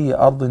بأي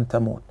أرض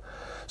تموت.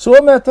 So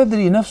وما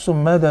تدري نفس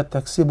ماذا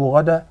تكسب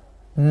غدا.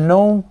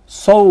 No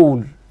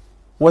soul,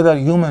 whether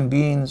human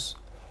beings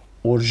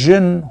or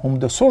jinn, whom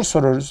the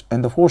sorcerers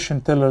and the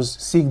fortune tellers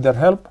seek their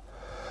help,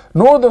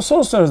 nor the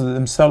sorcerers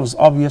themselves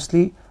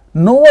obviously,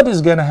 know what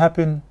is going to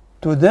happen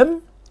to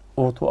them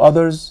or to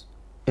others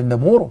in the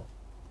morrow,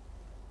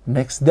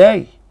 next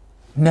day,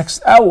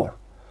 next hour.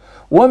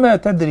 وَمَا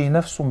تَدْرِي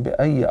نَفْسٌ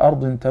بِأَيِّ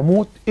أَرْضٍ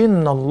تَمُوتٍ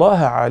إِنَّ اللَّهَ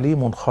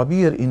عَلِيمٌ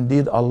خَبِيرٌ.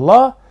 Indeed,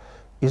 Allah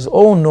is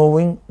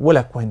all-knowing,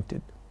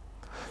 well-acquainted.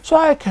 So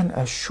I can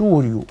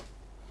assure you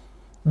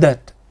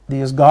that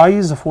these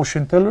guys, the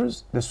fortune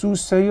tellers, the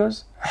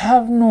soothsayers,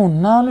 have no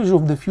knowledge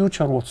of the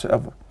future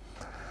whatsoever.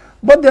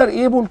 But they are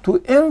able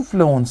to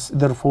influence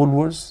their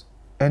followers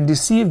and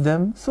deceive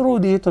them through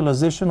the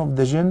utilization of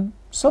the jinn.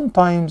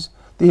 Sometimes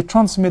they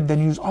transmit the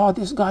news,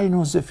 this guy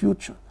knows the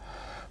future.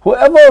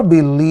 Whoever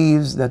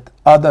believes that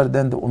other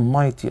than the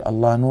Almighty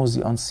Allah knows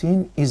the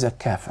unseen is a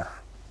kafir.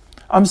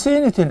 I'm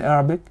saying it in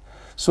Arabic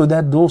so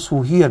that those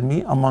who hear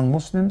me among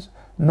Muslims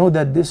know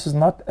that this is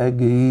not a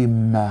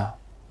game.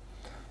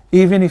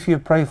 Even if you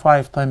pray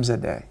 5 times a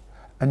day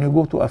and you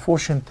go to a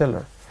fortune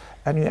teller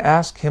and you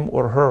ask him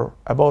or her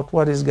about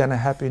what is going to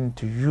happen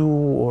to you,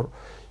 or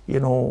you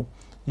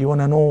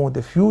want to know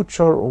the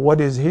future or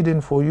what is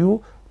hidden for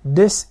you,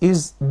 this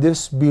is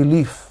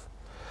disbelief.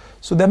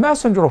 So the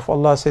Messenger of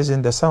Allah says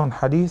in the sound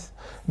hadith,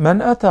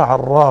 من أتى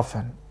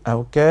عرافا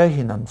أو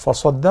كاهنا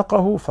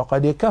فصدقه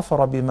فقد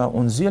كفر بما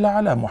أنزل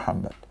على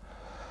محمد.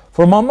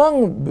 From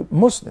among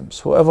Muslims,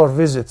 whoever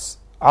visits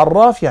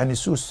عراف يعني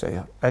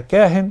soothsayer, a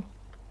kahin,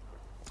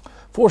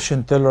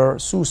 fortune teller,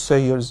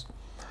 soothsayers,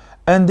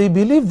 and they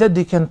believe that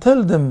they can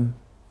tell them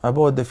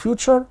about the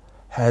future,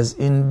 has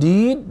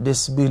indeed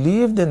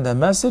disbelieved in the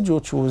message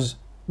which was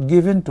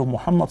given to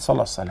Muhammad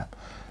sallallahu alaihi wasallam.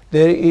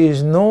 There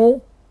is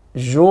no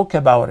joke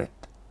about it.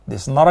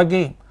 This is not a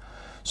game.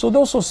 So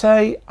those who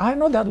say, I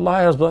know that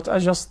liars, but I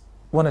just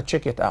want to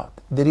check it out.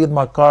 They read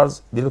my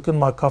cards, they look in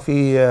my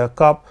coffee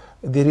cup,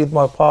 they read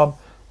my palm.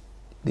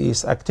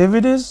 These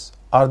activities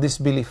are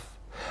disbelief.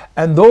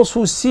 And those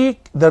who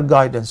seek their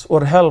guidance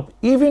or help,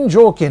 even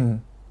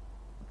joking,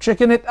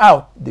 checking it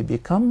out, they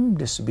become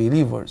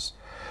disbelievers.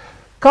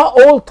 Cut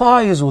all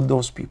ties with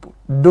those people.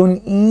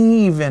 Don't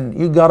even,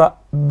 you gotta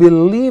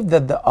believe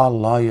that they are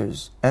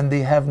liars and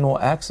they have no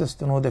access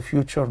to know the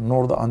future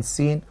nor the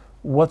unseen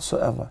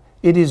whatsoever.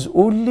 It is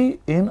only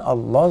in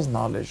Allah's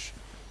knowledge.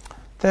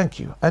 Thank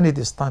you. And it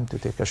is time to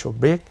take a short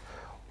break.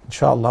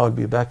 Inshallah, I'll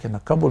be back in a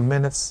couple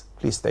minutes.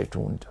 Please stay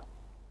tuned.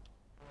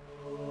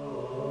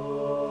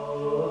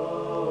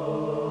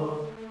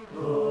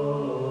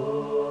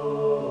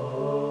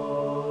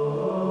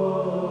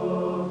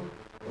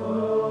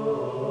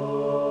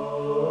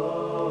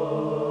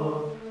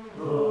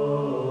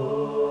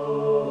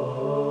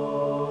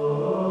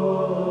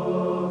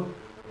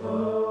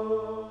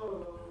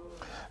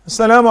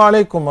 Assalamu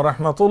alaikum wa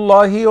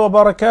rahmatullahi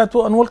wa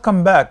barakatuh, and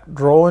welcome back.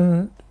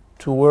 Drawing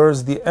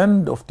towards the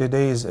end of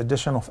today's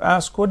edition of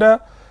Ask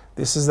Huda.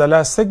 This is the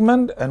last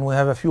segment and we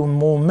have a few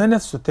more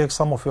minutes to take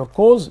some of your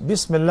calls.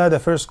 Bismillah, the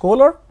first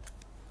caller.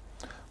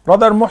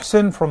 Brother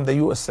Muhsin from the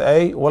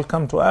USA,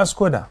 welcome to Ask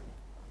Huda.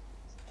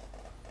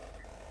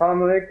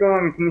 Assalamu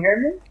alaikum, can you hear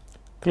me?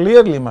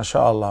 Clearly,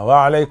 mashallah.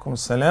 Wa alaikum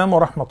assalam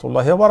wa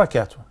rahmatullahi wa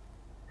barakatuh.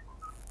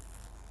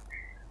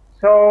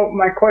 So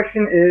my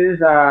question is,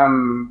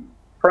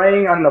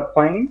 praying on the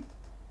plane.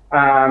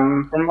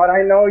 From what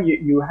I know,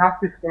 you have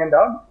to stand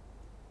up,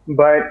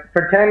 but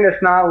pretend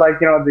it's not like,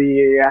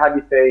 the, how do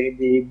you say,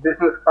 the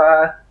business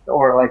class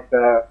or like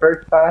the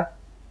first class,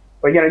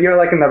 but you're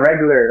like in the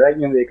regular, right?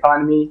 The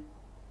economy,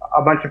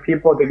 a bunch of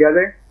people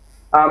together.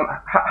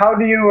 How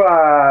do you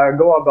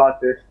go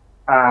about this?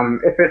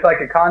 If it's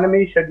like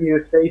economy, should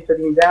you stay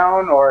sitting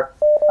down, or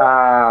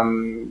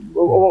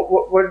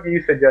what do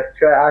you suggest?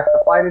 Should I ask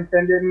the flight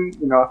attendant?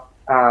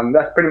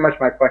 That's pretty much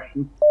my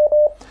question.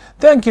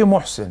 Thank you,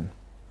 Muhsin.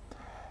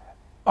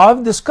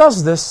 I've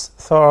discussed this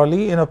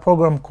thoroughly in a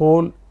program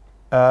called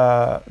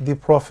The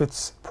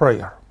Prophet's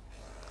Prayer.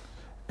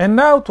 And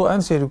now to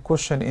answer your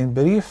question in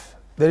brief,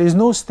 there is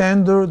no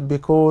standard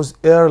because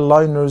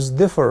airliners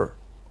differ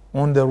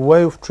on their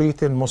way of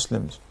treating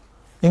Muslims,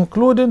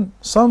 including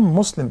some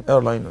Muslim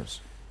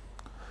airliners.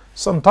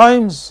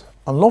 Sometimes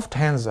on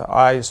Lufthansa,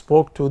 I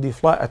spoke to the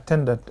flight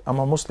attendant, I'm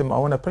a Muslim, I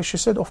want to pray. She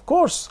said, of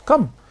course,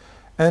 come.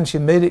 And she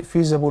made it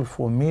feasible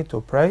for me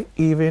to pray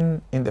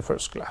even in the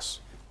first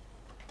class.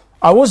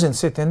 I wasn't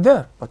sitting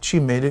there, but she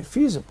made it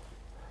feasible.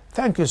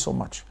 Thank you so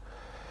much.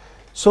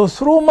 So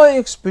through my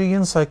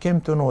experience, I came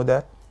to know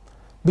that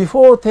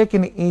before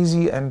taking it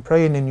easy and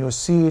praying in your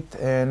seat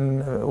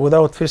and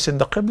without facing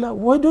the Qibla,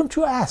 why don't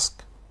you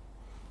ask?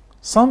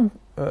 Some,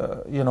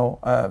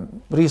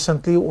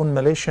 recently on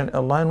Malaysian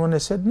airline, when they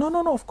said,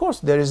 no, of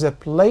course, there is a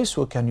place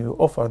where can you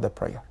offer the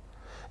prayer.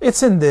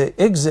 It's in the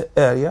exit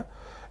area,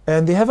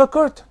 and they have a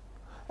curtain,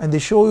 and they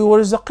show you where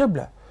is the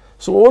Qibla.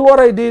 So all what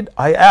I did,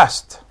 I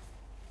asked.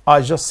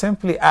 I just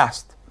simply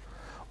asked.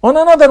 On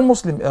another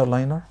Muslim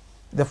airliner,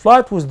 the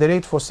flight was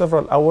delayed for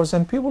several hours,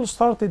 and people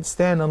started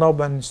standing up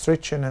and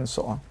stretching and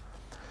so on.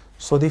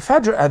 So the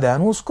Fajr Adhan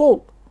was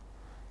called.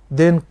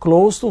 Then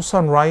close to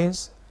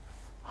sunrise,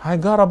 I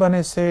got up and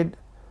I said,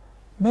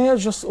 may I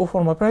just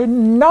offer my prayer?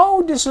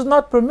 No, this is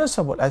not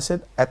permissible. I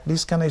said, at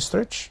least can I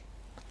stretch?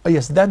 Oh,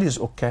 yes, that is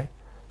okay.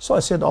 So I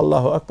said,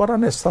 Allahu Akbar,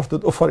 and I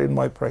started offering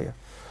my prayer.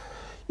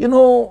 The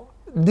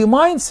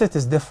mindset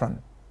is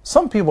different.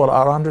 Some people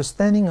are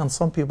understanding and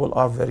some people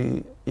are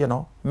very,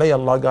 may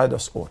Allah guide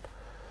us all.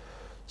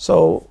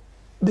 So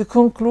the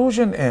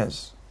conclusion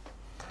is,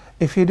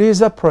 if it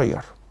is a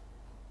prayer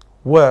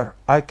where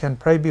I can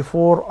pray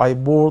before I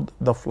board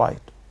the flight,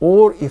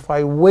 or if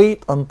I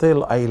wait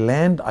until I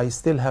land, I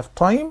still have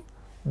time,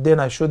 then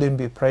I shouldn't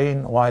be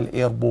praying while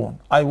airborne.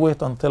 I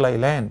wait until I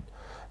land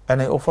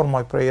and I offer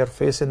my prayer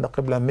facing the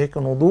Qibla,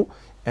 making wudu,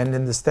 and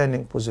in the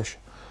standing position.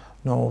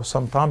 No,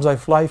 sometimes I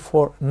fly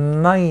for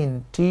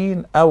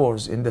 19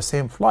 hours in the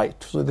same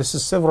flight. So this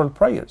is several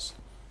prayers.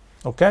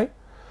 Okay?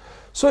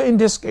 So in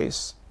this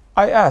case,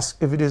 I ask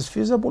if it is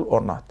feasible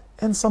or not.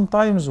 And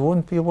sometimes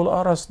when people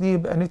are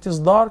asleep and it is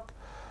dark,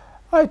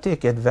 I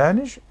take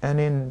advantage, and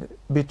in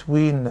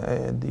between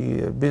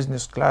the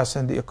business class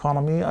and the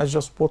economy, I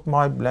just put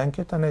my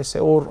blanket and I say,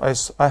 or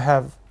I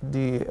have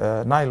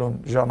the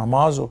nylon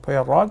janamaz or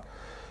prayer rug,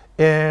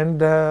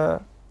 and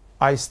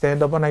I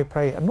stand up and I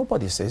pray, and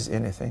nobody says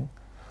anything.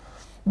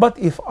 But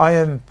if I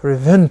am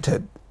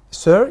prevented,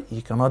 sir,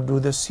 you cannot do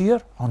this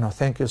here. Oh no,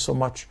 thank you so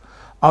much.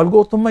 I'll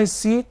go to my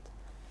seat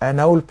and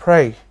I will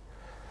pray.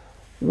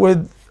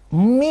 With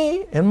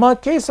me, in my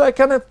case, I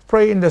cannot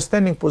pray in the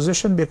standing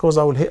position because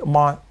I will hit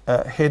my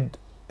head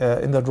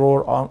in the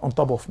drawer on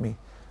top of me.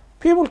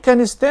 People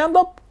can stand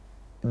up.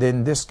 Then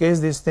in this case,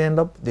 they stand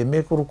up, they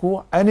make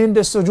ruku, and in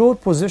the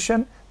sujood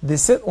position, they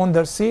sit on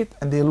their seat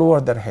and they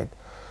lower their head.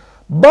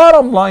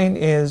 Bottom line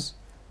is,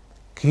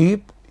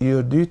 keep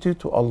your duty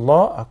to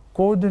Allah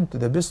according to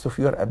the best of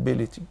your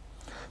ability.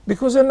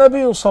 Because the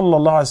Nabi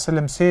sallallahu alaihi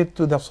wasallam said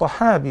to the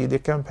Sahabi, the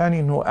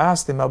companion who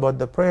asked him about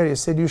the prayer, he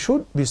said, you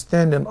should be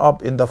standing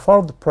up in the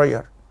fard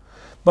prayer.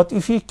 But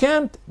if you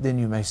can't, then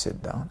you may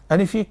sit down.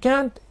 And if you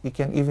can't, you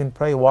can even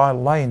pray while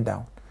lying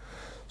down.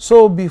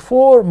 So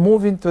before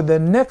moving to the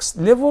next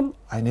level,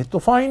 I need to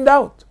find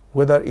out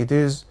whether it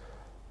is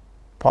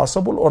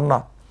possible or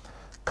not.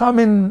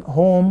 Coming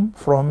home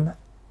from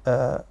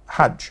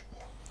Hajj.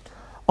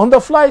 On the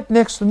flight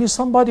next to me,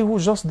 somebody who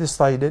just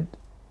decided,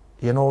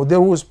 you know, there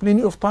was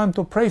plenty of time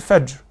to pray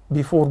Fajr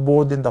before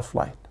boarding the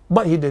flight,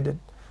 but he didn't.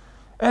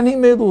 And he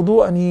made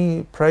wudu and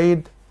he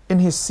prayed in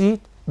his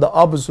seat the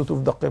opposite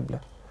of the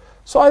Qibla.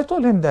 So I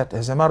told him that,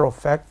 as a matter of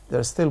fact,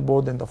 they're still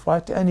boarding the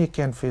flight and he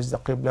can face the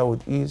Qibla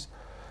with ease.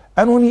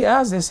 And when he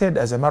asked, they said,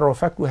 as a matter of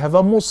fact, we have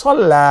a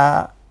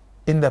musalla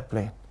in the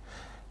plane.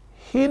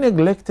 He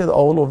neglected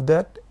all of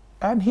that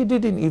and he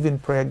didn't even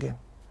pray again.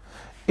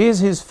 Is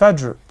his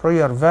Fajr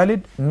prayer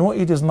valid? No,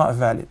 it is not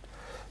valid.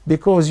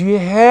 Because you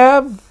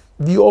have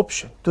the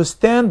option to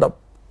stand up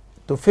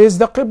to face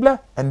the Qibla,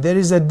 and there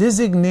is a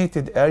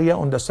designated area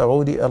on the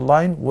Saudi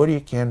airline where you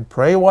can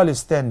pray while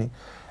standing,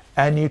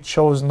 and you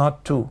chose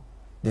not to,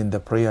 then the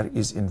prayer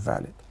is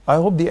invalid. I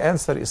hope the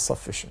answer is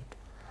sufficient.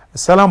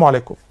 Assalamu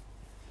alaikum.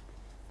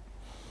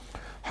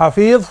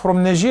 Hafiz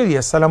from Nigeria.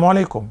 Assalamu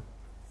alaikum.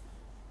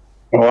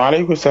 Wa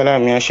alaikum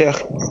salam, ya Sheikh.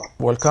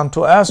 Welcome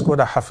to Ask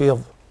Huda,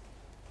 Hafiz.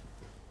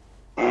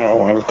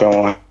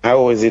 Welcome.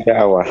 How was it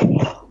hour?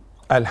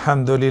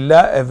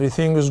 Alhamdulillah,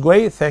 everything is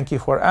great. Thank you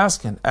for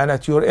asking. And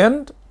at your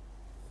end?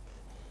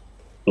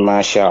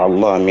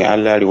 MashaAllah, may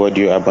Allah reward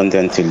you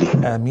abundantly.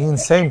 Ameen.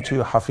 Same to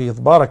you, Hafiz.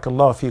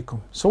 Barakallah feekum.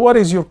 So what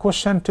is your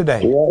question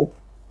today?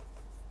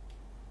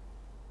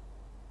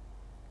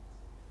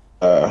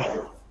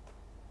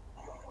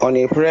 On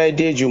a prayer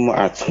day,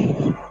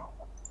 Jumu'at,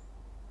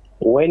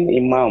 when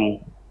Imam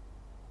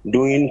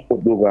doing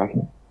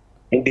khutbah,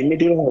 in the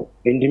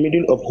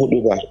middle of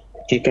khutbah,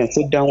 he can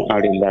sit down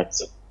and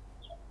relax.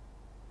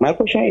 My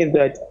question is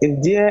that,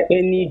 is there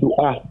any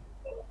dua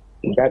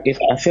that is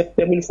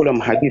acceptable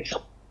from Hadith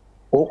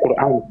or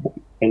Quran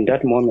in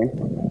that moment?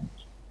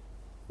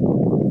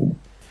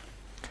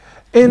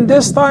 In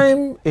this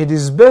time, it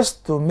is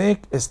best to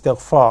make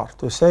istighfar,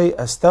 to say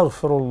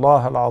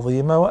astaghfirullah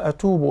al-azim wa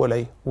atubu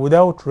ilayh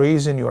without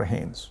raising your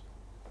hands.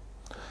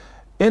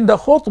 In the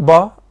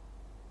khutbah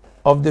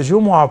of the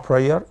Jumu'ah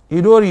prayer,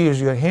 you do raise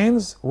your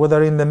hands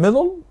whether in the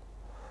middle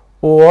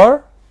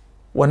or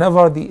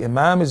whenever the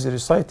Imam is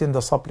reciting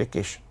the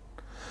supplication.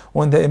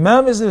 When the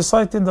Imam is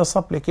reciting the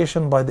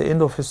supplication by the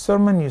end of his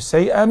sermon, you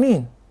say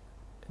Ameen.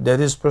 That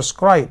is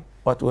prescribed,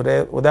 but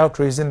without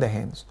raising the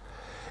hands.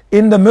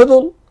 In the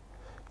middle,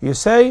 you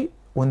say,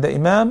 when the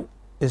Imam,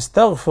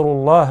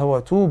 Astaghfirullah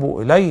wa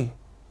tubu ilayh,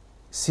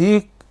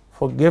 seek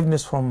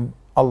forgiveness from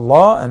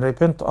Allah and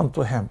repent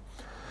unto Him.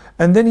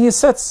 And then he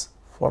sits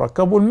for a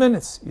couple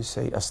minutes. You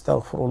say,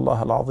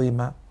 Astaghfirullah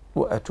al-azima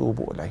wa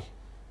atubu ilayh.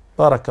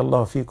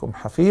 Barakallahu feekum,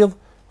 Hafiz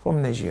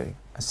from Nigeria.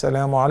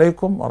 Assalamu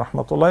alaikum wa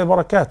rahmatullahi wa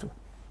barakatuh.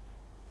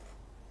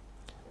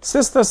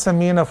 Sister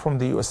Samina from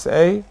the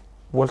USA,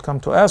 welcome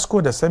to Ask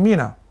Huda.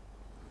 Samina.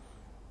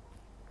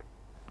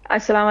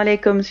 Assalamu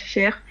alaikum,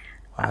 Sheikh.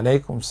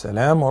 Alaikum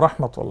salam wa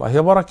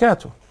rahmatullahi wa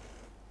barakatuh.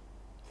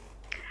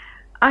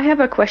 I have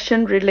a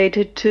question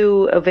related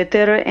to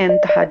witr and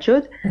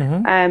tahajjud.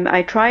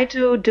 I try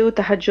to do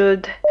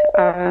tahajjud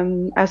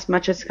as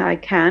much as I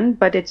can,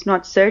 but it's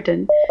not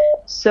certain.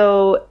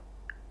 So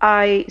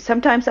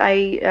sometimes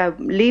I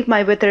leave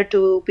my witr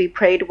to be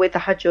prayed with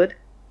tahajjud,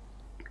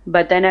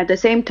 but then at the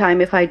same time,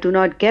 if I do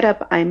not get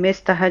up, I miss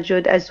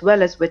tahajjud as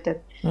well as witr.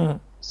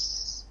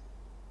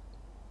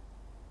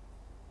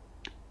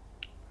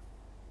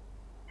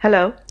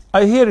 Hello?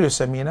 I hear you,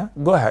 Samina.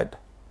 Go ahead.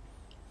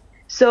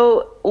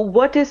 So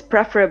what is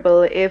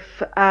preferable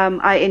if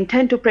I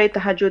intend to pray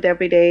tahajjud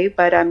every day,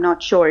 but I'm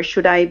not sure?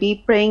 Should I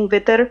be praying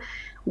witr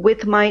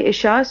with my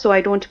isha so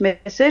I don't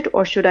miss it,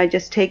 or should I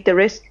just take the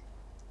risk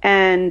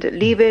and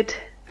leave it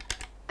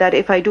that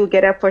if I do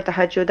get up for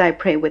tahajjud, I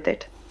pray with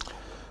it?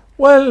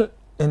 Well,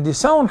 in the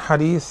sound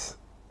hadith,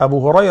 Abu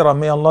Hurairah,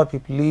 may Allah be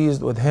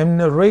pleased with him,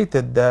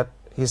 narrated that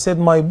he said,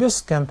 my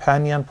best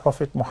companion,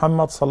 Prophet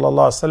Muhammad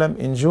sallallahu alaihi wasallam,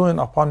 enjoined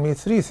upon me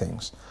three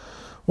things.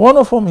 One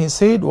of them, he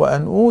said,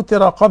 وَأَنْ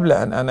أُوتِرَ قَبْلَ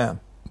أَنْ أَنَامَ,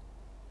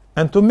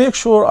 and to make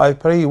sure I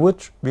pray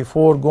witr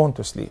before going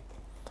to sleep.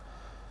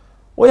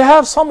 We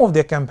have some of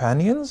the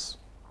companions,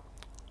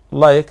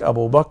 like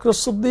Abu Bakr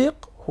as-Siddiq,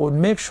 who would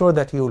make sure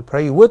that he will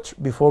pray witr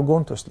before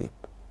going to sleep.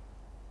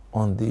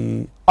 On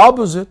the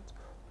opposite,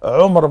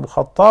 Umar ibn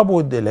Khattab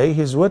would delay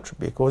his witr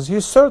because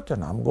he's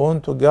certain, I'm going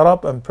to get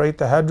up and pray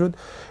tahajjud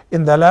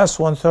in the last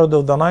 1/3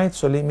 of the night,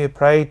 so let me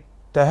pray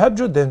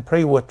tahajjud, then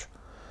pray witr.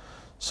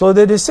 So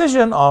the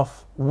decision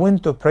of when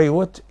to pray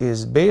witr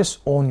is based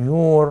on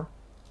your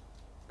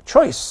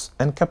choice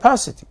and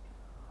capacity.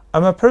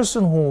 I'm a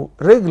person who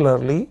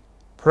regularly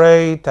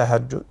pray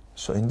tahajjud,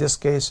 so in this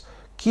case,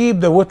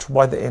 keep the witr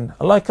by the end.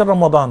 Like in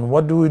Ramadan,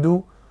 what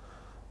do?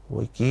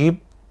 We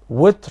keep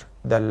witr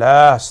the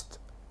last,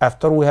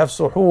 after we have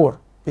suhoor,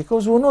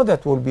 because we know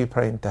that we'll be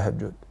praying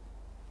tahajjud.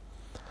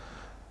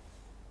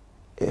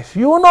 If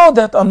you know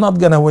that I'm not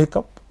going to wake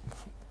up,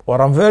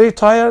 or I'm very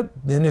tired,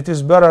 then it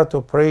is better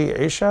to pray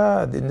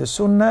Isha, then the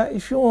Sunnah.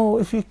 If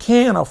you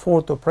can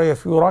afford to pray a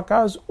few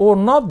rak'ahs, or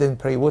not, then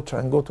pray witr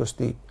and go to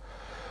sleep.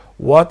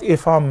 What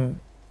if I'm,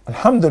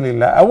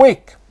 alhamdulillah,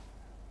 awake?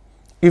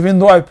 Even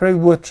though I pray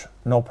witr,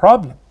 no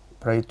problem.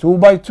 Pray 2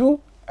 by 2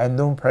 and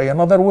don't pray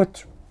another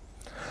witr.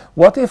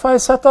 What if I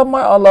set up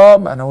my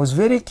alarm and I was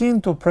very keen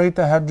to pray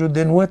tahajjud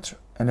then witr,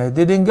 and I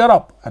didn't get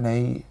up and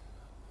I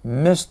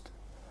missed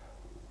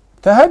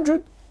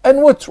tahajjud and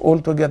witr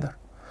altogether?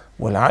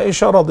 Well,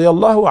 Aisha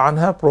radiallahu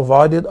anha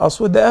provided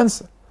us with the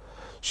answer.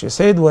 She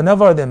said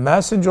whenever the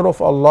Messenger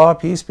of Allah,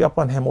 peace be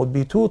upon him, would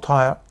be too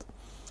tired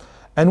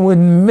and would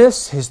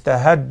miss his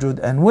tahajjud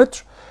and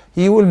witr,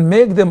 he will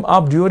make them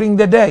up during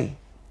the day.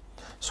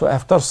 So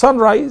after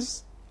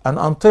sunrise and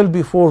until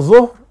before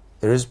dhuhr,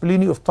 there is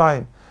plenty of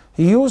time.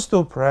 He used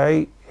to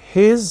pray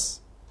his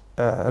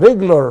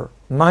regular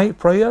night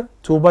prayer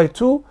 2 by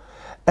 2,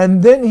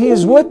 and then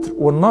his witr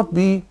will not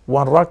be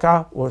 1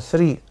 rak'ah or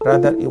 3,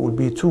 rather it will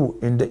be 2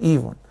 in the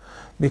evening,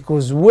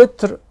 because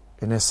witr,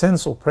 in a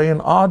sense of praying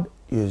odd,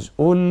 is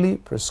only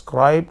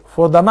prescribed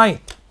for the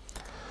night.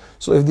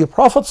 So if the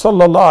Prophet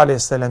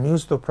ﷺ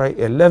used to pray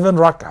 11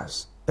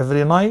 rak'ahs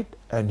every night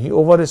and he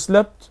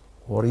overslept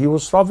or he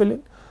was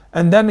traveling,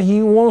 and then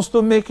he wants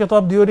to make it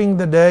up during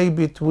the day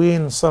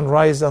between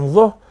sunrise and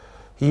dhuhr,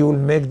 he will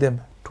make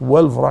them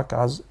 12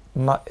 rak'ahs,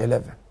 not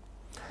 11.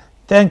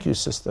 Thank you,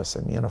 Sister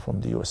Samina from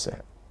the USA.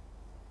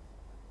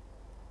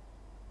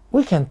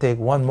 We can take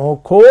one more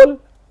call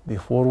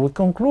before we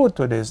conclude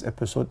today's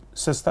episode.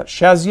 Sister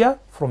Shazia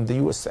from the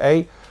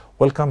USA,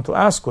 welcome to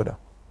Ask Huda.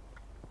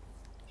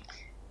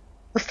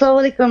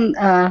 Assalamu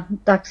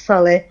alaikum, Dr.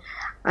 Saleh.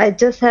 I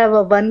just have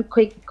one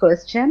quick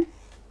question.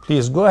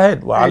 Please go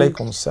ahead. Wa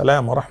alaikum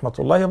assalam wa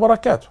rahmatullahi wa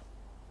barakatuh.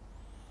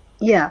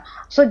 Yeah,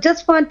 so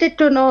just wanted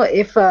to know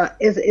if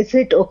is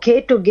it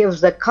okay to give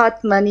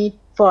zakat money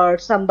for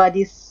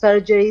somebody's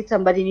surgery?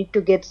 Somebody need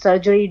to get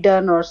surgery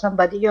done, or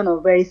somebody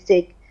very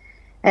sick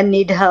and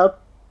need help.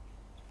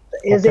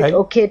 Is it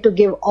okay to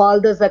give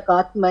all the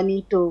zakat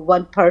money to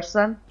one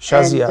person?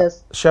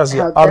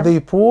 Shazia, are they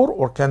poor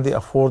or can they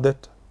afford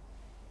it?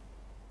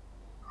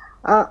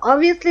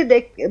 Obviously,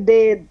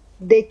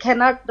 they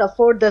cannot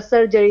afford the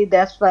surgery.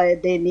 That's why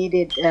they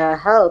needed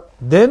help.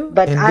 Then,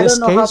 but I don't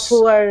know how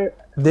poor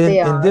they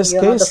are. In this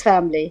case, the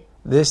family.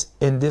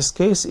 In this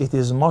case, it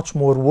is much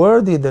more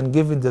worthy than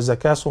giving the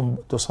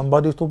zakat to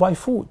somebody to buy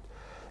food,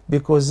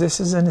 because this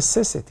is a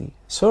necessity: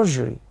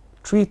 surgery,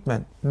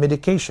 treatment,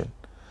 medication.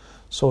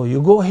 So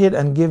you go ahead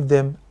and give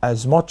them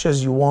as much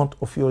as you want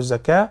of your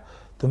zakah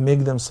to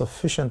make them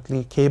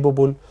sufficiently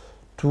capable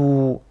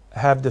to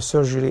have the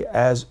surgery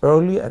as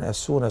early and as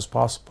soon as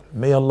possible.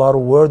 May Allah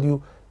reward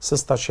you,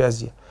 Sister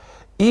Shazia.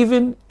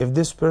 Even if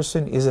this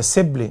person is a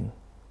sibling,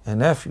 a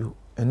nephew,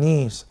 a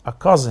niece, a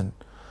cousin,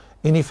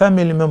 any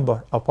family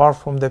member apart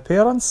from the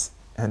parents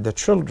and the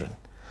children,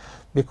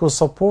 because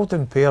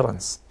supporting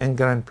parents and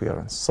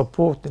grandparents,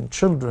 supporting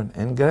children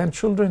and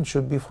grandchildren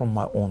should be from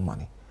my own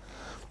money.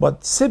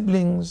 But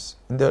siblings,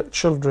 their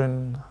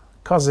children,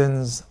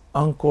 cousins,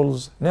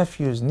 uncles,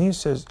 nephews,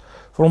 nieces,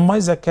 from my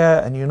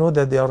zakah, and you know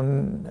that they are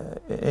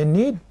in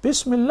need,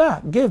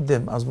 Bismillah, give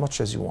them as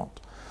much as you want.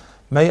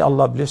 May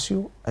Allah bless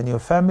you and your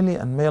family,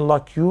 and may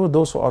Allah cure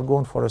those who are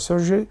going for a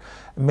surgery.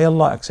 May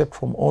Allah accept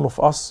from all of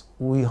us.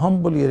 We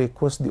humbly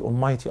request the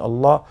Almighty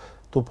Allah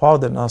to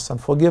pardon us and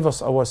forgive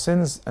us our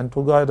sins and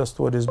to guide us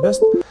to what is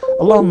best.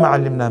 اللهم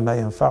علمنا ما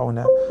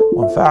ينفعنا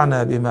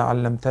وانفعنا بما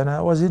علمتنا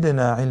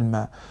وزدنا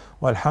علما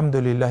والحمد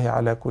لله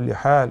على كل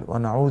حال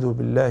ونعوذ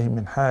بالله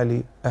من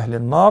حال أهل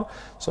النار.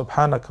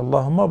 سبحانك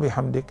اللهم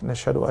وبحمدك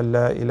نشهد أن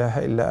لا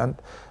إله إلا أنت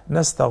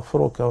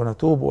نستغفرك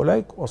ونتوب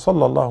إليك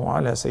وصلى الله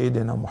على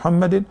سيدنا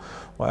محمد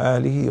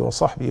وآله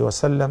وصحبه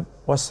وسلم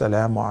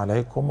والسلام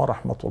عليكم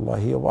ورحمة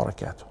الله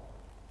وبركاته.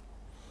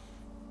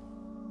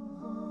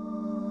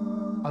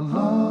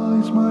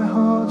 Allah is my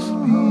heart's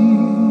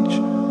speech,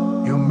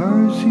 your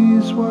mercy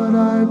is what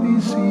I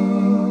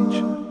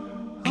beseech.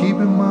 Keep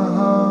in my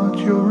heart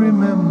your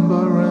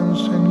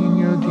remembrance, and in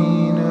your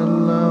deen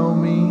allow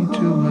me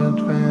to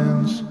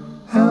advance.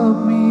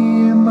 Help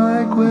me in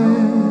my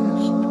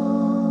quest,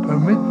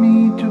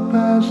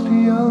 pass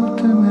the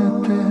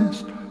ultimate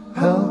test.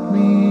 Help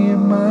me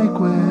in my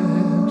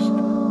quest.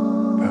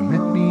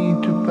 Permit me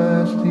to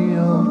pass the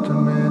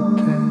ultimate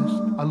test.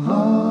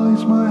 Allah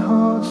is my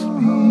heart's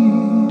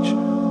speech.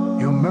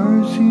 Your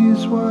mercy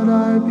is what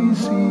I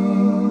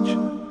beseech.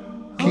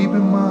 Keep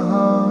in my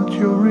heart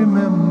your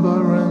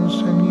remembrance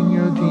and